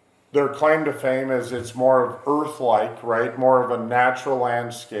their claim to fame is it's more of Earth-like, right? More of a natural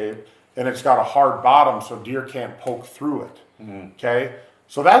landscape, and it's got a hard bottom so deer can't poke through it. Okay?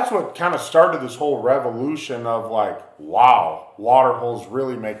 So that's what kind of started this whole revolution of like, wow, water holes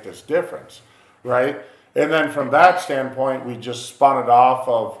really make this difference, right? And then from that standpoint, we just spun it off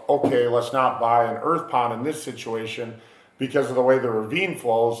of, okay, let's not buy an earth pond in this situation because of the way the ravine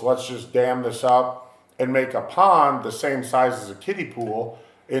flows. Let's just dam this up and make a pond the same size as a kiddie pool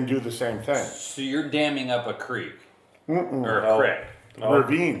and do the same thing. So you're damming up a creek or a creek.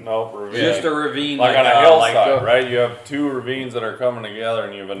 Ravine. Nope, ravine. Just a ravine, like on a like hillside, right? You have two ravines that are coming together,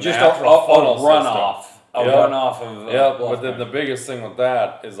 and you have a just natural funnel runoff, system. runoff of. Yeah, but then the biggest thing with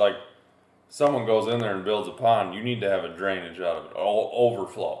that is like, someone goes in there and builds a pond. You need to have a drainage out of it,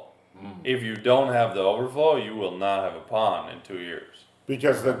 overflow. If you don't have the overflow, you will not have a pond in 2 years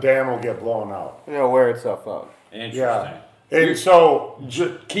Because the dam will get blown out. It'll wear itself out. Interesting. Yeah. And so,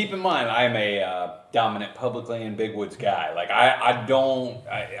 Keep in mind, I'm a dominant public land big woods guy. Like I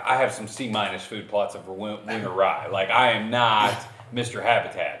have some C- food plots of winter rye. Like I am not Mr.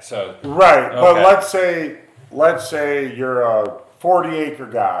 Habitat. So right, okay. but let's say you're a 40-acre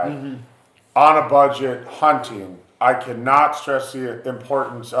guy on a budget hunting. I cannot stress the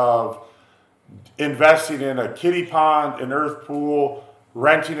importance of investing in a kiddie pond, an earth pool,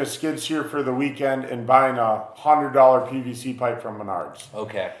 renting a skid steer for the weekend, and buying a $100 PVC pipe from Menards.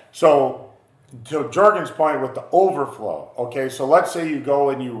 okay. So, to Jorgen's point with the overflow, okay, so let's say you go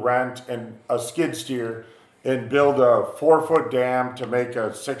and you rent a skid steer and build a 4-foot dam to make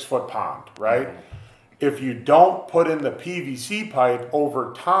a 6-foot pond, right? If you don't put in the PVC pipe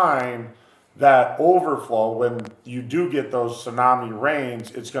over time, that overflow, when you do get those tsunami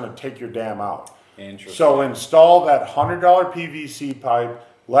rains, it's going to take your dam out. Interesting. So install that $100 PVC pipe,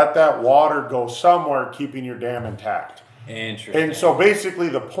 let that water go somewhere, keeping your dam intact. Interesting. And so basically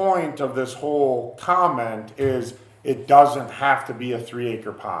the point of this whole comment is it doesn't have to be a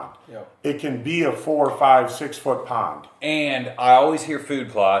 3-acre pond. Yep. It can be a 4, 5, 6-foot pond. And I always hear food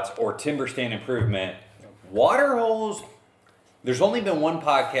plots or timber stand improvement. Water holes. There's only been one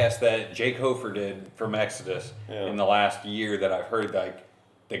podcast that Jake Hofer did from Exodus in the last year that I've heard. Like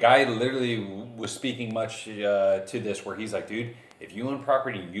the guy literally was speaking much to this, where he's like, dude, if you own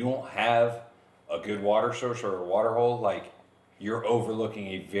property and you don't have a good water source or a water hole, like you're overlooking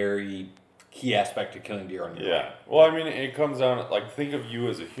a very key aspect of killing deer on your land. Well, I mean, it comes down to, like, think of you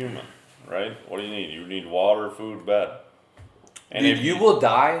as a human, right? What do you need? You need water, food, bed. And Dude, if you will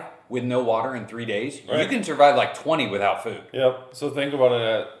die with no water in 3 days. Right. You can survive like 20 without food. Yep. So think about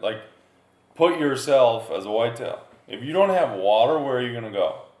it like, put yourself as a whitetail. If you don't have water, where are you going to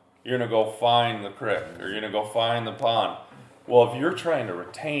go? You're going to go find the creek, or you're going to go find the pond. Well, if you're trying to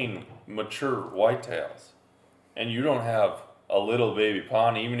retain mature whitetails, and you don't have a little baby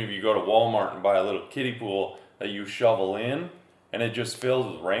pond, even if you go to Walmart and buy a little kiddie pool that you shovel in, and it just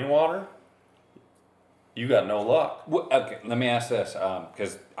fills with rainwater, you got no luck. Well, okay, let me ask this,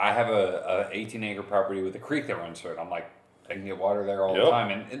 because I have a 18-acre property with a creek that runs through it. I'm like, I can get water there all the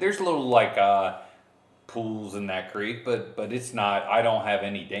time, and there's little like pools in that creek, but it's not. I don't have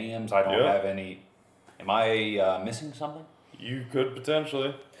any dams. I don't have any. Am I missing something? You could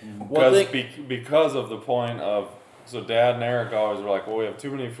potentially, Well, because of the point of, so Dad and Eric always were like, well, we have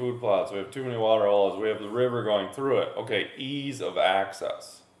too many food plots, we have too many water holes, we have the river going through it. Okay, ease of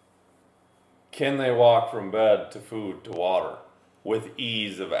access. Can they walk from bed to food to water with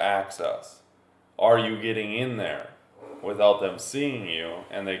ease of access? Are you getting in there without them seeing you,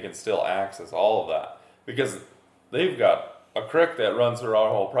 and they can still access all of that? Because they've got a creek that runs through our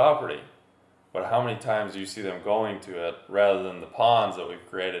whole property. But how many times do you see them going to it rather than the ponds that we've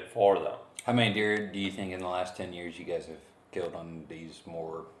created for them? How many deer do you think in the last 10 years you guys have killed on these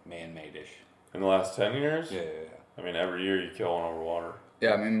more man-made-ish? In the last 10 years? Yeah. I mean, every year you kill one over water.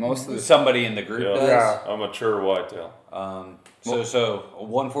 Yeah, I mean, most of the Somebody in the group does. Yeah. A mature whitetail. So a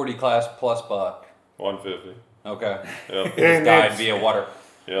 140 class plus buck. 150. Okay. Yep. Just And died it's- via water.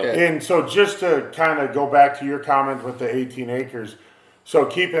 Yep. And so just to kind of go back to your comment with the 18 acres, so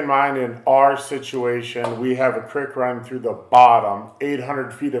keep in mind in our situation, we have a creek run through the bottom,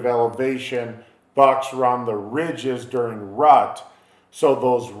 800 feet of elevation, bucks run the ridges during rut, so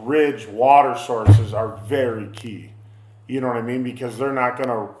those ridge water sources are very key. You know what I mean? Because they're not going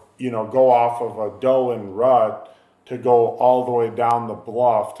to, go off of a doe and rut to go all the way down the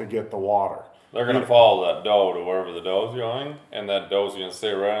bluff to get the water. They're going to follow that doe to wherever the doe's going, and that doe's going to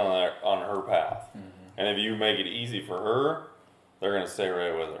stay right on her path. Mm-hmm. And if you make it easy for her, they're going to stay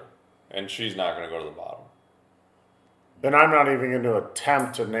right with her. And she's not going to go to the bottom. And I'm not even going to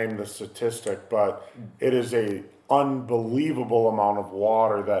attempt to name the statistic, but it is a unbelievable amount of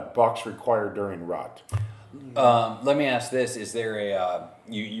water that bucks require during rut. Let me ask this: is there a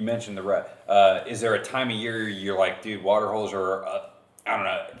you mentioned the rut? Is there a time of year you're like, dude, water holes are I don't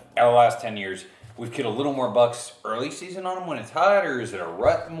know. Our last 10 years, we've killed a little more bucks early season on them when it's hot, or is it a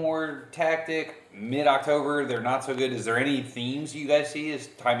rut more tactic? Mid-October, they're not so good. Is there any themes you guys see as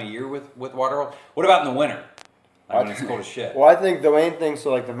time of year with water holes? What about in the winter? When it's cold as shit. Well, I think the main thing,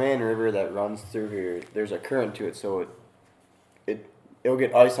 so like the main river that runs through here, there's a current to it, so it'll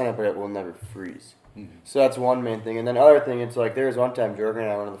get ice on it, but it will never freeze. Mm-hmm. So that's one main thing. And then other thing, it's like there was one time Jordan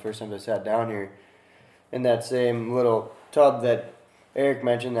and I, one of the first times I sat down here, in that same little tub that Eric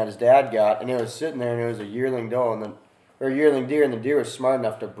mentioned that his dad got, and it was sitting there, and it was a yearling doe, or a yearling deer, and the deer was smart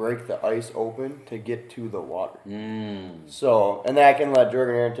enough to break the ice open to get to the water. So, and then I can let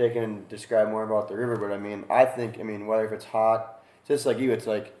Jordan Aaron take it and describe more about the river, but I think, whether if it's hot, just like you, it's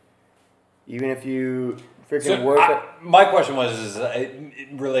like, even if you freaking work it. My question was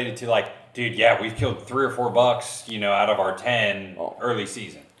related to like, dude, yeah, we've killed 3 or 4 bucks, out of our 10 early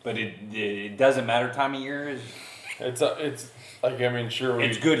season, but it doesn't matter time of year. It's like, sure.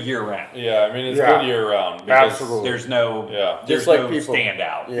 It's good year round. Yeah, it's good year round. Absolutely. There's no, there's just like no people,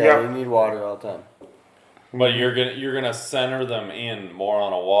 standout. Yeah, you need water all the time. But you're gonna center them in more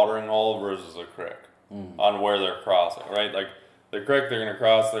on a watering hole versus a creek on where they're crossing, right? Like the creek they're gonna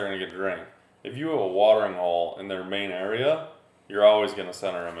cross, they're gonna get a drink. If you have a watering hole in their main area, you're always gonna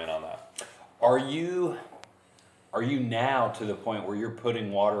center them in on that. Are you now to the point where you're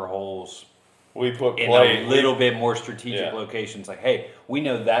putting water holes? We put in play a little bit more strategic locations. Like, hey, we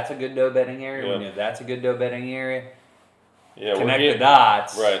know that's a good doe bedding area. Yeah. We know that's a good doe bedding area. Yeah, Connect the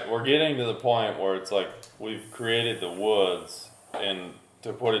dots. Right. We're getting to the point where it's like we've created the woods, and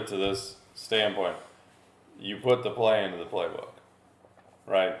to put it to this standpoint, you put the play into the playbook,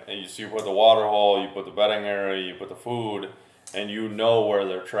 right? And you put the water hole, you put the bedding area, you put the food, and you know where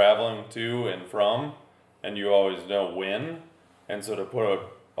they're traveling to and from, and you always know when. And so to put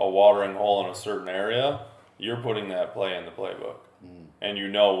a watering hole in a certain area, you're putting that play in the playbook. And you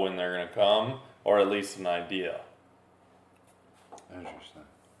know when they're going to come, or at least an idea. Interesting.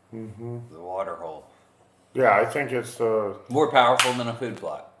 Mm-hmm. The water hole. Yeah, I think it's more powerful than a food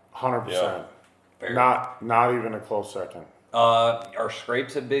plot. 100%. Yeah. Not even a close second. Are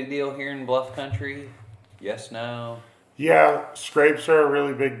scrapes a big deal here in Bluff country? Yes, no? Yeah, scrapes are a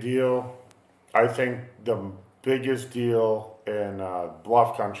really big deal. I think the biggest deal in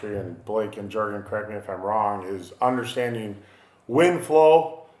Bluff country, and Blake and Jordan, correct me if I'm wrong, is understanding wind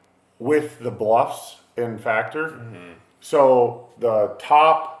flow with the bluffs in factor. Mm-hmm. So the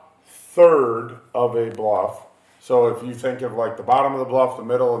top third of a bluff, so if you think of like the bottom of the bluff, the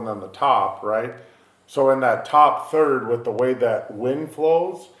middle, and then the top, right? So in that top third, with the way that wind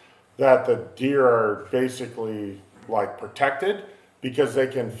flows, that the deer are basically like protected, because they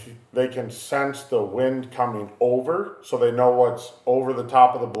can sense the wind coming over, so they know what's over the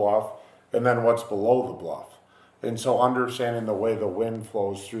top of the bluff and then what's below the bluff. And so understanding the way the wind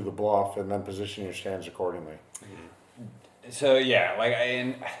flows through the bluff and then positioning your stands accordingly. So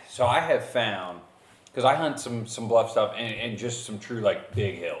yeah, so I have found, because I hunt some bluff stuff and just some true like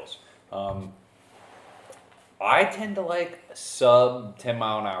big hills. I tend to like sub 10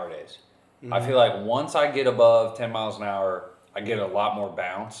 mile an hour days. Mm-hmm. I feel like once I get above 10 miles an hour, I get a lot more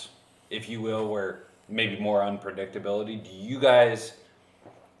bounce, if you will, where maybe more unpredictability. Do you guys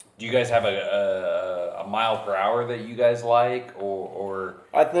have a mile per hour that you guys like, or?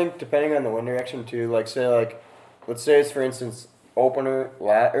 I think depending on the wind direction too. Let's say it's for instance opener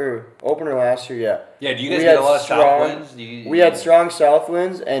last year. Yeah. Yeah. Do you guys get a lot of south winds? We had strong south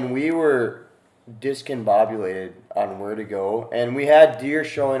winds, and we were discombobulated on where to go, and we had deer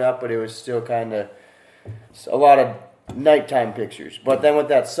showing up, but it was still kind of a lot of nighttime pictures. But then with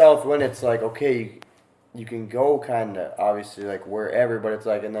that south wind, it's like, okay, you can go kind of obviously like wherever, but it's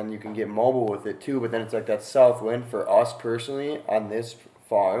like, and then you can get mobile with it too. But then it's like that south wind for us personally on this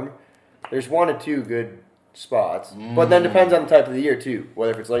farm, there's 1 or 2 good spots, but then depends on the type of the year too,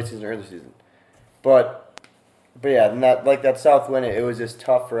 whether if it's late season or early season. But yeah, and that south wind, it was just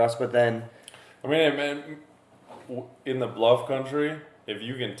tough for us. But then, in the bluff country, if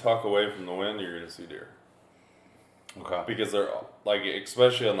you can tuck away from the wind, you're gonna see deer. Okay. Because they're like,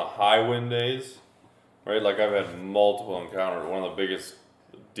 especially on the high wind days, right? Like I've had multiple encounters. One of the biggest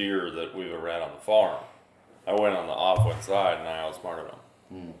deer that we've ever had on the farm, I went on the off-wind side and I outsmarted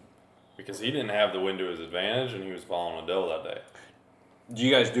him. Because he didn't have the wind to his advantage and he was following a doe that day. Do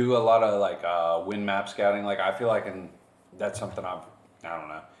you guys do a lot of like wind map scouting? Like I feel like that's something I don't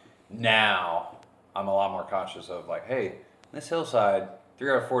know. Now I'm a lot more conscious of like, hey, this hillside,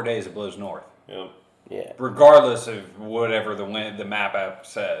 3 out of 4 days it blows north. Yep. Yeah. Regardless of whatever the map app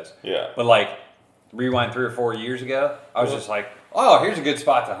says. Yeah. But like rewind 3 or 4 years ago, I was just like, oh, here's a good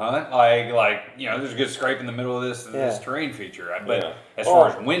spot to hunt. Like there's a good scrape in the middle of this terrain feature. But as far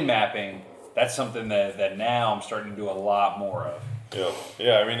as wind mapping, that's something that now I'm starting to do a lot more of. Yep.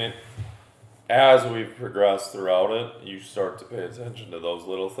 Yeah, I mean, as we've progressed throughout it, you start to pay attention to those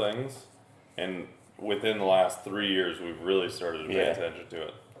little things. And within the last 3 years, we've really started to pay attention to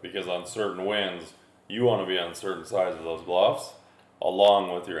it. Because on certain winds, you want to be on certain sides of those bluffs,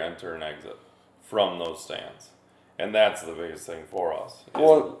 along with your enter and exit from those stands. And that's the biggest thing for us.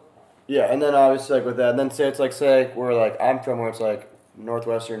 Well, yeah, and then obviously like with that, and then say where like I'm from, where it's like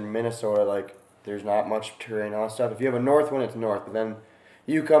northwestern Minnesota, like there's not much terrain, all that stuff. If you have a north wind, it's north, but then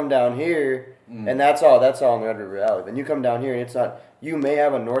you come down here, and that's all in the Red River Valley. Then you come down here, and it's not. You may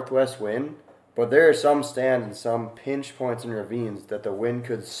have a northwest wind, but there are some stands and some pinch points and ravines that the wind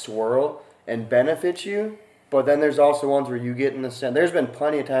could swirl and benefit you. But then there's also ones where you get in the stand. There's been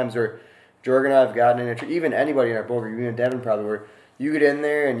plenty of times where Jorg and I have gotten in a tree, even anybody in our boat group, even Devin probably, where you get in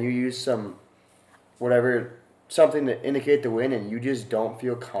there and you use some something to indicate the wind, and you just don't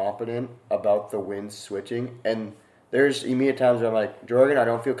feel confident about the wind switching. And there's immediate times where I'm like, Jorgen, I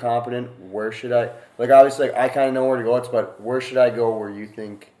don't feel confident. Where should I? Like, obviously, like, I kind of know where to go, but where should I go where you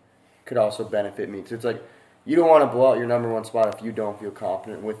think could also benefit me? So it's like, you don't want to blow out your number one spot if you don't feel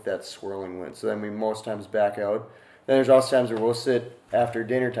confident with that swirling wind. So then we most times back out. Then there's also times where we'll sit after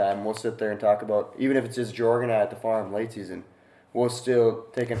dinner time, we'll sit there and talk about, even if it's just Jorg and I at the farm late season, we'll still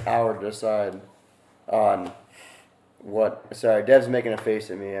take an hour to decide on what. Sorry, Dev's making a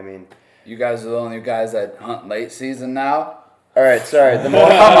face at me. I mean, You guys are the only guys that hunt late season now. all right, sorry. Come on,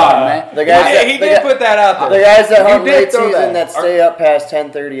 man. The guys He did put that out the there. guys that hunt did late throw season that. that stay up past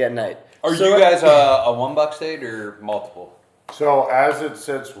 10:30 at night. Are So- you guys a one buck state or multiple? So as it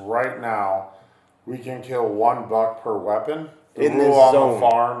sits right now, we can kill 1 buck per weapon. The In rule this on zone. the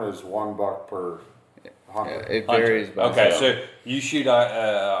farm is 1 buck per hunter. It varies by Okay, zone. so you shoot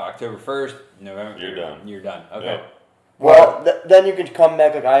October 1st, November. You're done. You're done. Okay. Yep. Well, then you can come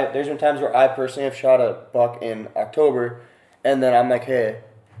back. Like there's been times where I personally have shot a buck in October, and then I'm like, hey,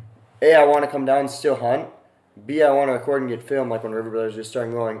 A, I want to come down and still hunt. B, I want to record and get film, like when River Brothers just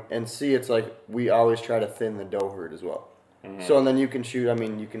starting going. And C, it's like we always try to thin the doe herd as well. So and then you can shoot. I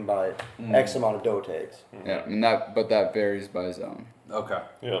mean, you can buy X amount of doe tags. Yeah, and that varies by zone. Okay.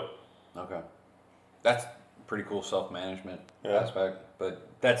 Yep. Okay. That's pretty cool self-management Yeah. aspect. But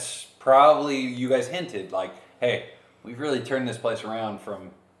that's probably, you guys hinted, like, hey, we've really turned this place around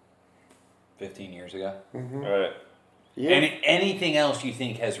from 15 years ago. Right. Yeah. Anything else you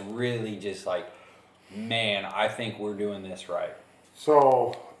think has really just like, man, I think we're doing this right?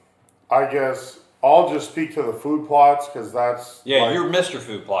 So I guess I'll just speak to the food plots because that's Yeah, like- you're Mr.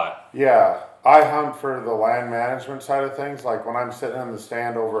 Food Plot. Yeah, I hunt for the land management side of things. Like when I'm sitting in the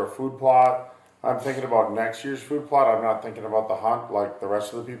stand over a food plot, I'm thinking about next year's food plot. I'm not thinking about the hunt like the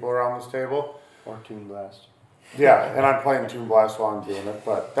rest of the people around this table. Or Toon Blast. Yeah, and I'm playing Toon Blast while I'm doing it,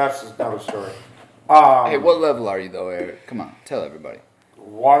 but that's just another story. Hey, what level are you though, Eric? Come on, tell everybody.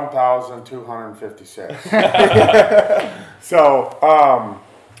 1,256. So,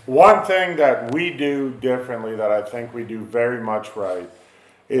 one thing that we do differently that I think we do very much right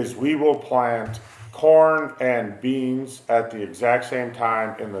is we will plant corn and beans at the exact same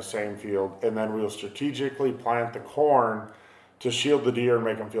time in the same field, and then we'll strategically plant the corn to shield the deer and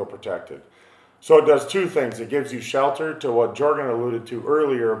make them feel protected. So it does two things. It gives you shelter to what Jorgen alluded to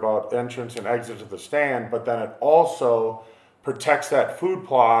earlier about entrance and exit to the stand, but then it also protects that food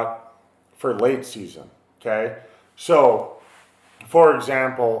plot for late season, okay? So, for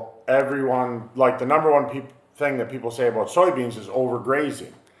example, everyone, like the number one thing that people say about soybeans is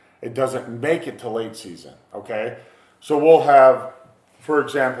overgrazing. It doesn't make it to late season, okay? So we'll have, for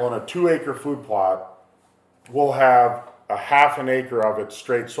example, in a 2-acre food plot, we'll have a half an acre of it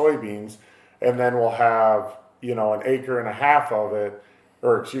straight soybeans, and then we'll have, an acre and a half of it,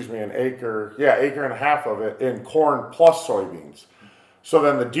 acre and a half of it in corn plus soybeans. So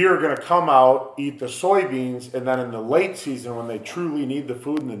then the deer are going to come out, eat the soybeans, and then in the late season when they truly need the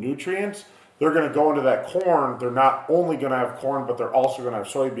food and the nutrients, they're going to go into that corn. They're not only going to have corn, but they're also going to have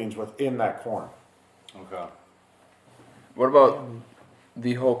soybeans within that corn. Okay. What about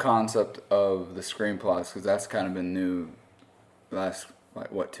the whole concept of the screen plots, because that's kind of been new last,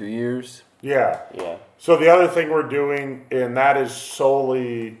 2 years? Yeah. Yeah. So the other thing we're doing, and that is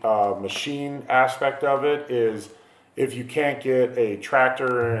solely machine aspect of it, is if you can't get a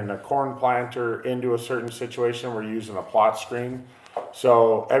tractor and a corn planter into a certain situation, we're using a plot screen.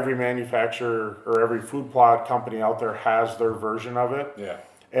 So every manufacturer or every food plot company out there has their version of it. Yeah.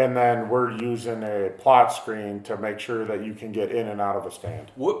 And then we're using a plot screen to make sure that you can get in and out of a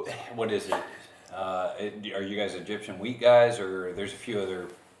stand. What is it? Are you guys Egyptian wheat guys, or there's a few other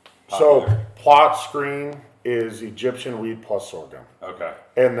So popular? plot screen is Egyptian wheat plus sorghum. Okay.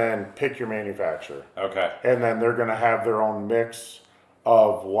 And then pick your manufacturer. Okay. And then they're going to have their own mix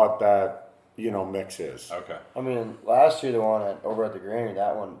of what that, mix is. Okay. I mean, last year the one over at the granary,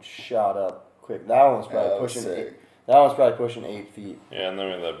 that one shot up quick. That one's probably That was pushing. sick. That one's probably pushing 8 feet. Yeah, and then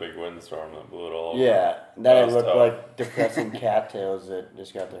we had that big windstorm that blew it all over. Yeah, then That it was looked tough. like depressing cattails that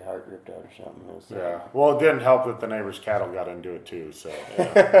just got their heart ripped out or something. It was, Yeah. Well, it didn't help that the neighbor's cattle got into it too, so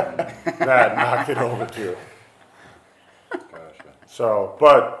that knocked it over too. Gotcha. So,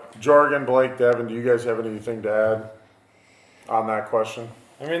 but Jorgen, Blake, Devin, do you guys have anything to add on that question?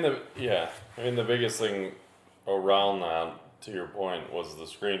 I mean, the biggest thing around that, to your point, was the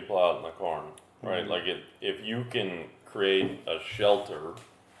screen plot and the corn, right? Like, if you can create a shelter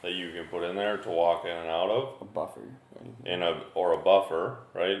that you can put in there to walk in and out of, a buffer. or a buffer,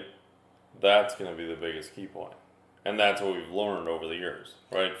 right? That's going to be the biggest key point, and that's what we've learned over the years,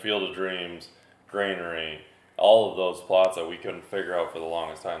 right? Field of Dreams, Granary, all of those plots that we couldn't figure out for the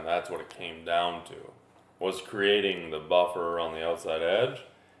longest time. That's what it came down to, was creating the buffer on the outside edge.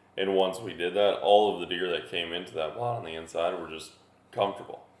 And once we did that, all of the deer that came into that plot on the inside were just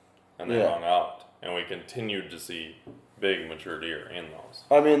comfortable, and they hung out, and we continued to see big mature deer in those.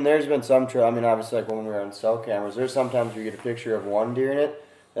 I mean, there's been some obviously, like when we were on cell cameras, there's sometimes you get a picture of one deer in it,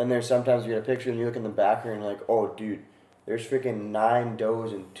 then there's sometimes you get a picture and you look in the background and you're like, oh, dude, there's freaking 9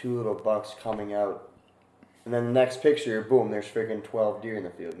 does and 2 little bucks coming out. And then the next picture, boom, there's freaking 12 deer in the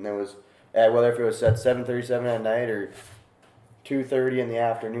field. And it was, whether if it was at 7:37 at night or 2:30 in the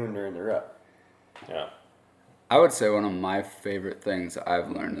afternoon during the rut. Yeah. I would say one of my favorite things I've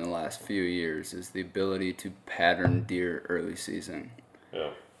learned in the last few years is the ability to pattern deer early season. Yeah.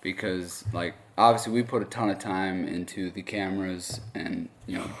 Because, like, obviously we put a ton of time into the cameras and,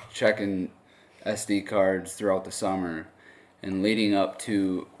 checking SD cards throughout the summer and leading up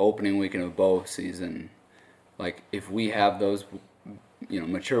to opening weekend of bow season. Like, if we have those,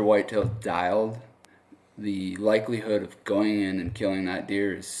 mature whitetails dialed, the likelihood of going in and killing that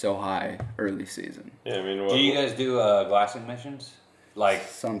deer is so high early season. Yeah, I mean, Do you guys do glassing missions? Like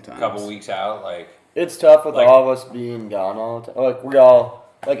Sometimes. a couple weeks out, like. It's tough with Like- all of us being gone all the time. Like, we all,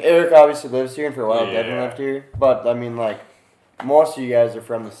 like, Eric obviously lives here, and for a while Devin Yeah. lived here. But, I mean, like, most of you guys are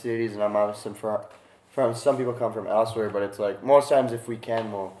from the cities, and I'm obviously from some people come from elsewhere, but it's like, most times if we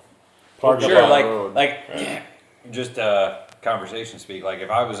can, we'll park Sure, up on the road. just conversation speak. Like, if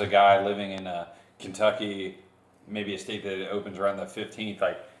I was a guy living in Kentucky, maybe a state that opens around the 15th,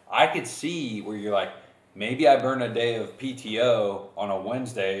 like, I could see where you're like, maybe I burn a day of PTO on a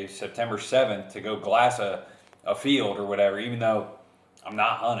Wednesday, September 7th, to go glass a field or whatever, even though I'm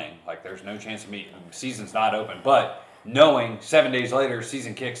not hunting. Like, there's no chance of me, season's not open. But knowing 7 days later,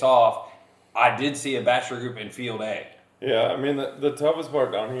 season kicks off, I did see a bachelor group in field A. Yeah, I mean, the toughest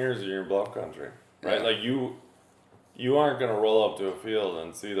part down here is you're in bluff country, right? Yeah. Like, you aren't going to roll up to a field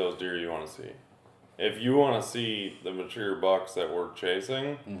and see those deer you want to see. If you want to see the mature bucks that we're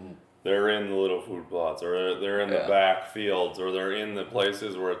chasing, they're in the little food plots, or they're in the back fields, or they're in the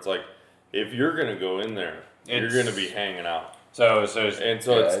places where it's like, if you're going to go in there, you're going to be hanging out. So It's it's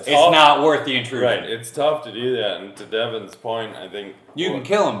tough. not worth the intrusion. Right, it's tough to do that. And to Devin's point, I think You can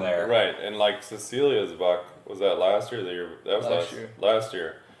kill them there. Right, and like Cecilia's buck, was that last year? Or the year that was Last year. Last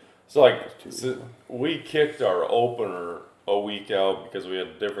year. So like, we kicked our opener a week out because we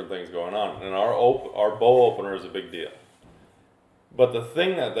had different things going on, and our bow opener is a big deal. But the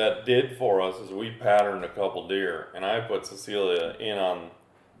thing that did for us is we patterned a couple deer, and I put Cecilia in on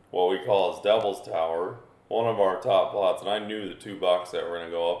what we call as Devil's Tower, one of our top plots, and I knew the 2 bucks that were going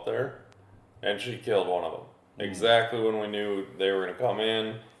to go up there, and she killed one of them. Exactly when we knew they were going to come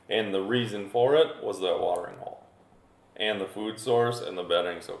in, and the reason for it was that watering hole, and the food source, and the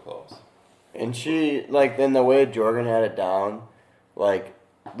bedding so close. And she, like, then the way Jorgen had it down, like,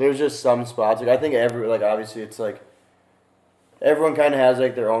 there's just some spots. Like, I think obviously it's like, everyone kind of has,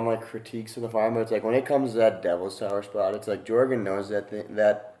 like, their own, like, critiques of the farm, but it's like, when it comes to that Devil's Tower spot, it's like, Jorgen knows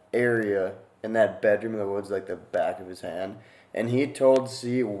that area in that bedroom in the woods, like, the back of his hand. And he told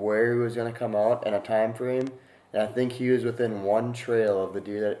C where he was going to come out and a time frame. And I think he was within one trail of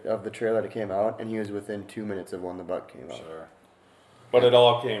the trail that it came out, and he was within 2 minutes of when the buck came out. Sure. But it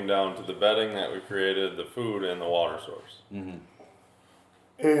all came down to the bedding that we created, the food, and the water source. Mm-hmm.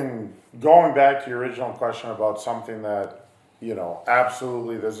 In going back to your original question about something that,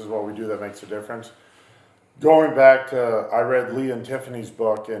 absolutely this is what we do that makes a difference. Going back to, I read Lee and Tiffany's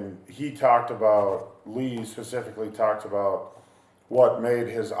book, and Lee specifically talked about what made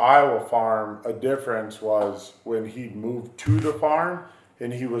his Iowa farm a difference was when he moved to the farm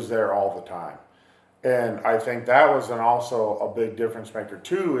and he was there all the time. And I think that was also a big difference maker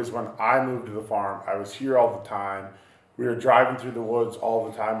too, is when I moved to the farm, I was here all the time. We were driving through the woods all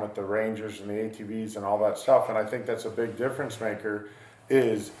the time with the Rangers and the ATVs and all that stuff. And I think that's a big difference maker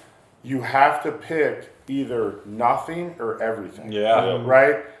is you have to pick either nothing or everything. Yeah.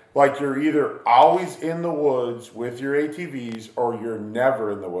 Right? Like you're either always in the woods with your ATVs or you're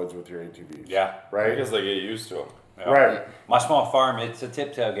never in the woods with your ATVs. Yeah. Right? Because they get used to them. Yeah. Right. My small farm, it's a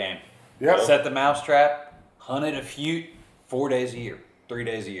tiptoe game. Yep. Set the mousetrap, hunted a few 4 days a year, 3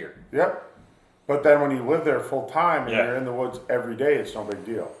 days a year. Yep. But then when you live there full time and Yeah. you're in the woods every day, it's no big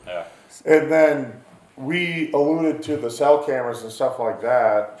deal. Yeah. And then we alluded to the cell cameras and stuff like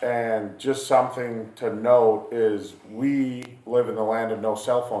that, and just something to note is we live in the land of no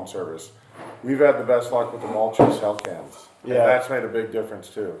cell phone service. We've had the best luck with the Mulchy cell cams. Yeah, and that's made a big difference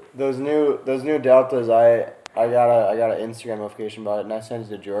too. Those new Deltas, I got an Instagram notification about it, and I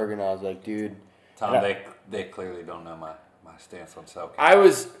sent it to Jorgen. And I was like, dude, Tom, they clearly don't know my stance on cell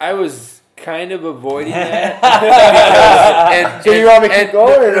cameras. I was kind of avoiding that. so you want me to keep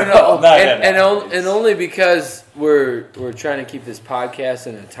going? Or no. And only because we're trying to keep this podcast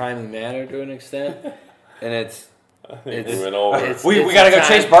in a timely manner to an extent, and We went over. We gotta go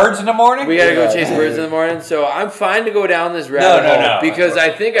chase birds in the morning. We gotta go chase birds in the morning. So I'm fine to go down this rabbit hole because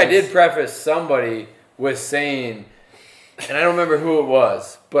I think I did preface somebody with saying, and I don't remember who it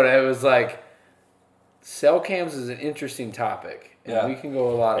was, but it was like, cell cams is an interesting topic. And we can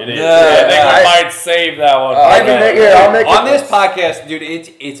go a lot of ways. I think I might save that one. On this podcast, dude,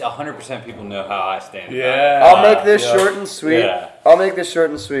 it's 100% people know how I stand. Yeah. I'll make this short and sweet. Yeah. I'll make this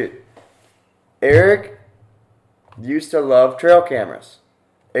short and sweet. Eric used to love trail cameras.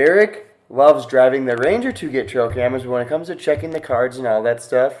 Eric loves driving the Ranger to get trail cameras, but when it comes to checking the cards and all that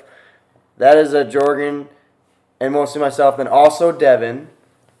stuff, that is a Jorgen and mostly myself, and also Devin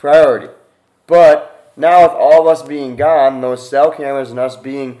priority. But now with all of us being gone, those cell cameras and us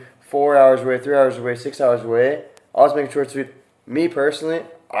being 4 hours away, 3 hours away, 6 hours away, I'll just make it short and sweet. Me personally,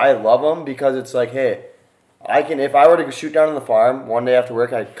 I love them because it's like, hey, if I were to shoot down on the farm one day after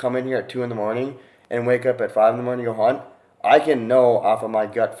work, I'd come in here at 2 in the morning and wake up at 5 in the morning to go hunt. I can know off of my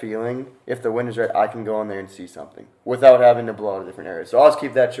gut feeling, if the wind is right, I can go in there and see something without having to blow out a different area. So I'll just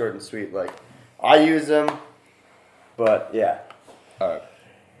keep that short and sweet. Like, I use them, but yeah. All right.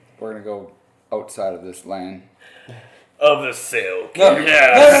 We're going to go outside of this lane. Of the cell. No.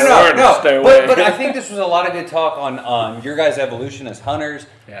 But I think this was a lot of good talk on your guys' evolution as hunters,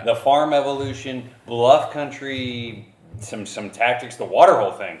 the farm evolution, bluff country, some tactics, the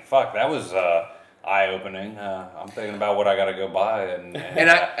waterhole thing. Fuck, that was eye-opening. I'm thinking about what I got to go buy and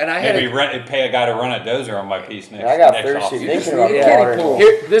I maybe pay a guy to run a dozer on my piece next. I got next thirsty off-season. thinking about the water. Cool.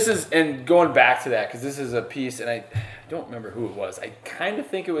 Here, this is, and going back to that, because this is a piece, and I don't remember who it was. I kind of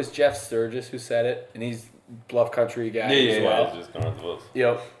think it was Jeff Sturgis who said it, and he's Bluff Country guy as well. Yeah, just north of us.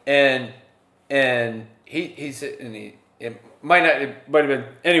 Yep. And he said, and it might have been,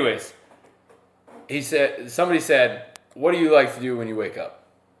 anyways, somebody said, what do you like to do when you wake up?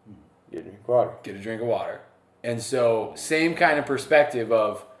 Get a drink of water. Get a drink of water. And so, same kind of perspective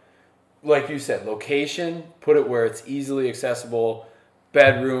of, like you said, location, put it where it's easily accessible,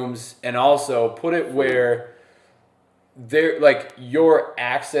 bedrooms, and also put it where your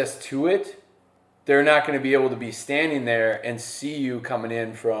access to it, they're not going to be able to be standing there and see you coming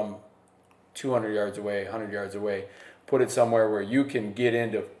in from 200 yards away, 100 yards away. Put it somewhere where you can get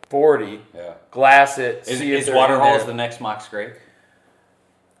into 40, glass it, see if is they're Waterholes in there. the next mock scrape?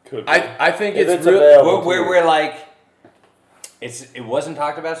 Could be. I think If it's it's available. We're like, it wasn't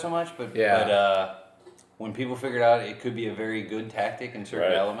talked about so much, but when people figured out it could be a very good tactic in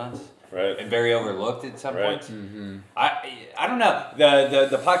certain elements, and very overlooked at some points. Mm-hmm. I don't know.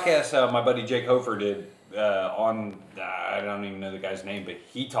 The podcast my buddy Jake Hofer did on I don't even know the guy's name, but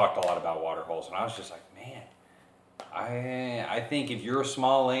he talked a lot about waterholes, and I was just like, man, I think if you're a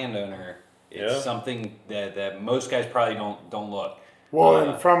small landowner, it's something that most guys probably don't look. Well,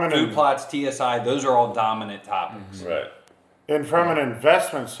 and from food plots, TSI, those are all dominant topics. Mm-hmm. Right. And from an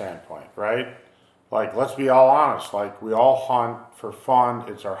investment standpoint, right? Like, let's be all honest. Like, we all hunt for fun.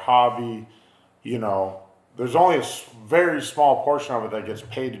 It's our hobby. You know, there's only a very small portion of it that gets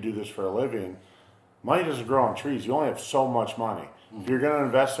paid to do this for a living. Money doesn't grow on trees. You only have so much money. If you're going to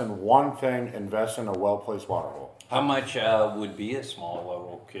invest in one thing, invest in a well-placed water hole. How much would be a small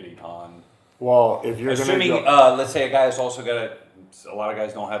level kiddie pond? Well, if you're Assuming, going to let's say a guy's also got a lot of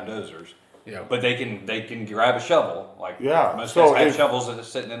guys don't have dozers. Yeah. But they can grab a shovel. Like Yeah, most so guys have if- shovels that are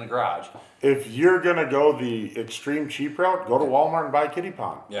sitting in the garage. if you're going to go the extreme cheap route, go to Walmart and buy a kiddie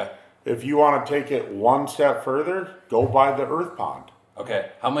pond. Yeah. If you want to take it one step further, go buy the earth pond.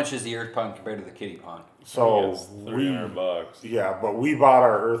 Okay. How much is the earth pond compared to the kiddie pond? So It's $300. yeah, but we bought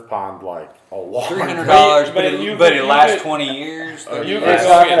our earth pond like a long $300, But but you it, but could- it you lasts could- 20 years. 30 you years. could It's go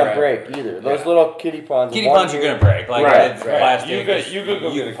not get gonna it. break either. Those little kiddie ponds. Kiddie one ponds are year- gonna break. Like Right, it's right. plastic. You could go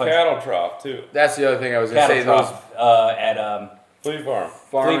You get a punch- cattle trough too. That's the other thing I was gonna cattle say. Those trough at Flea farm.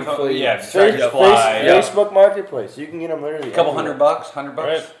 farm and Flea- flea. yeah, Face- Tractor Supply. Facebook Marketplace. You can get them literally. A couple anywhere. $100, $100.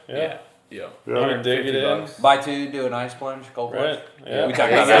 Right. Yeah. Yeah. You can dig it in. Buy two, do an ice plunge, cold plunge. Right. Yeah. We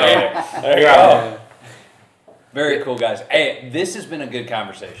talked about that later. There you go. Very cool, guys. Hey, this has been a good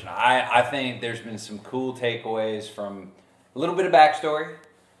conversation. I think there's been some cool takeaways from a little bit of backstory,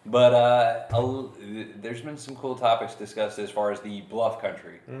 but there's been some cool topics discussed as far as the Bluff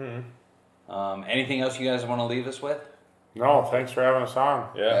country. Mm-hmm. Anything else you guys want to leave us with? No, thanks for having us on.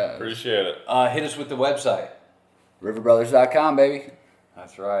 Yeah. Appreciate it. Hit us with the website. Riverbrothers.com, baby.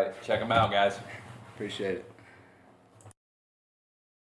 That's right. Check them out, guys. Appreciate it.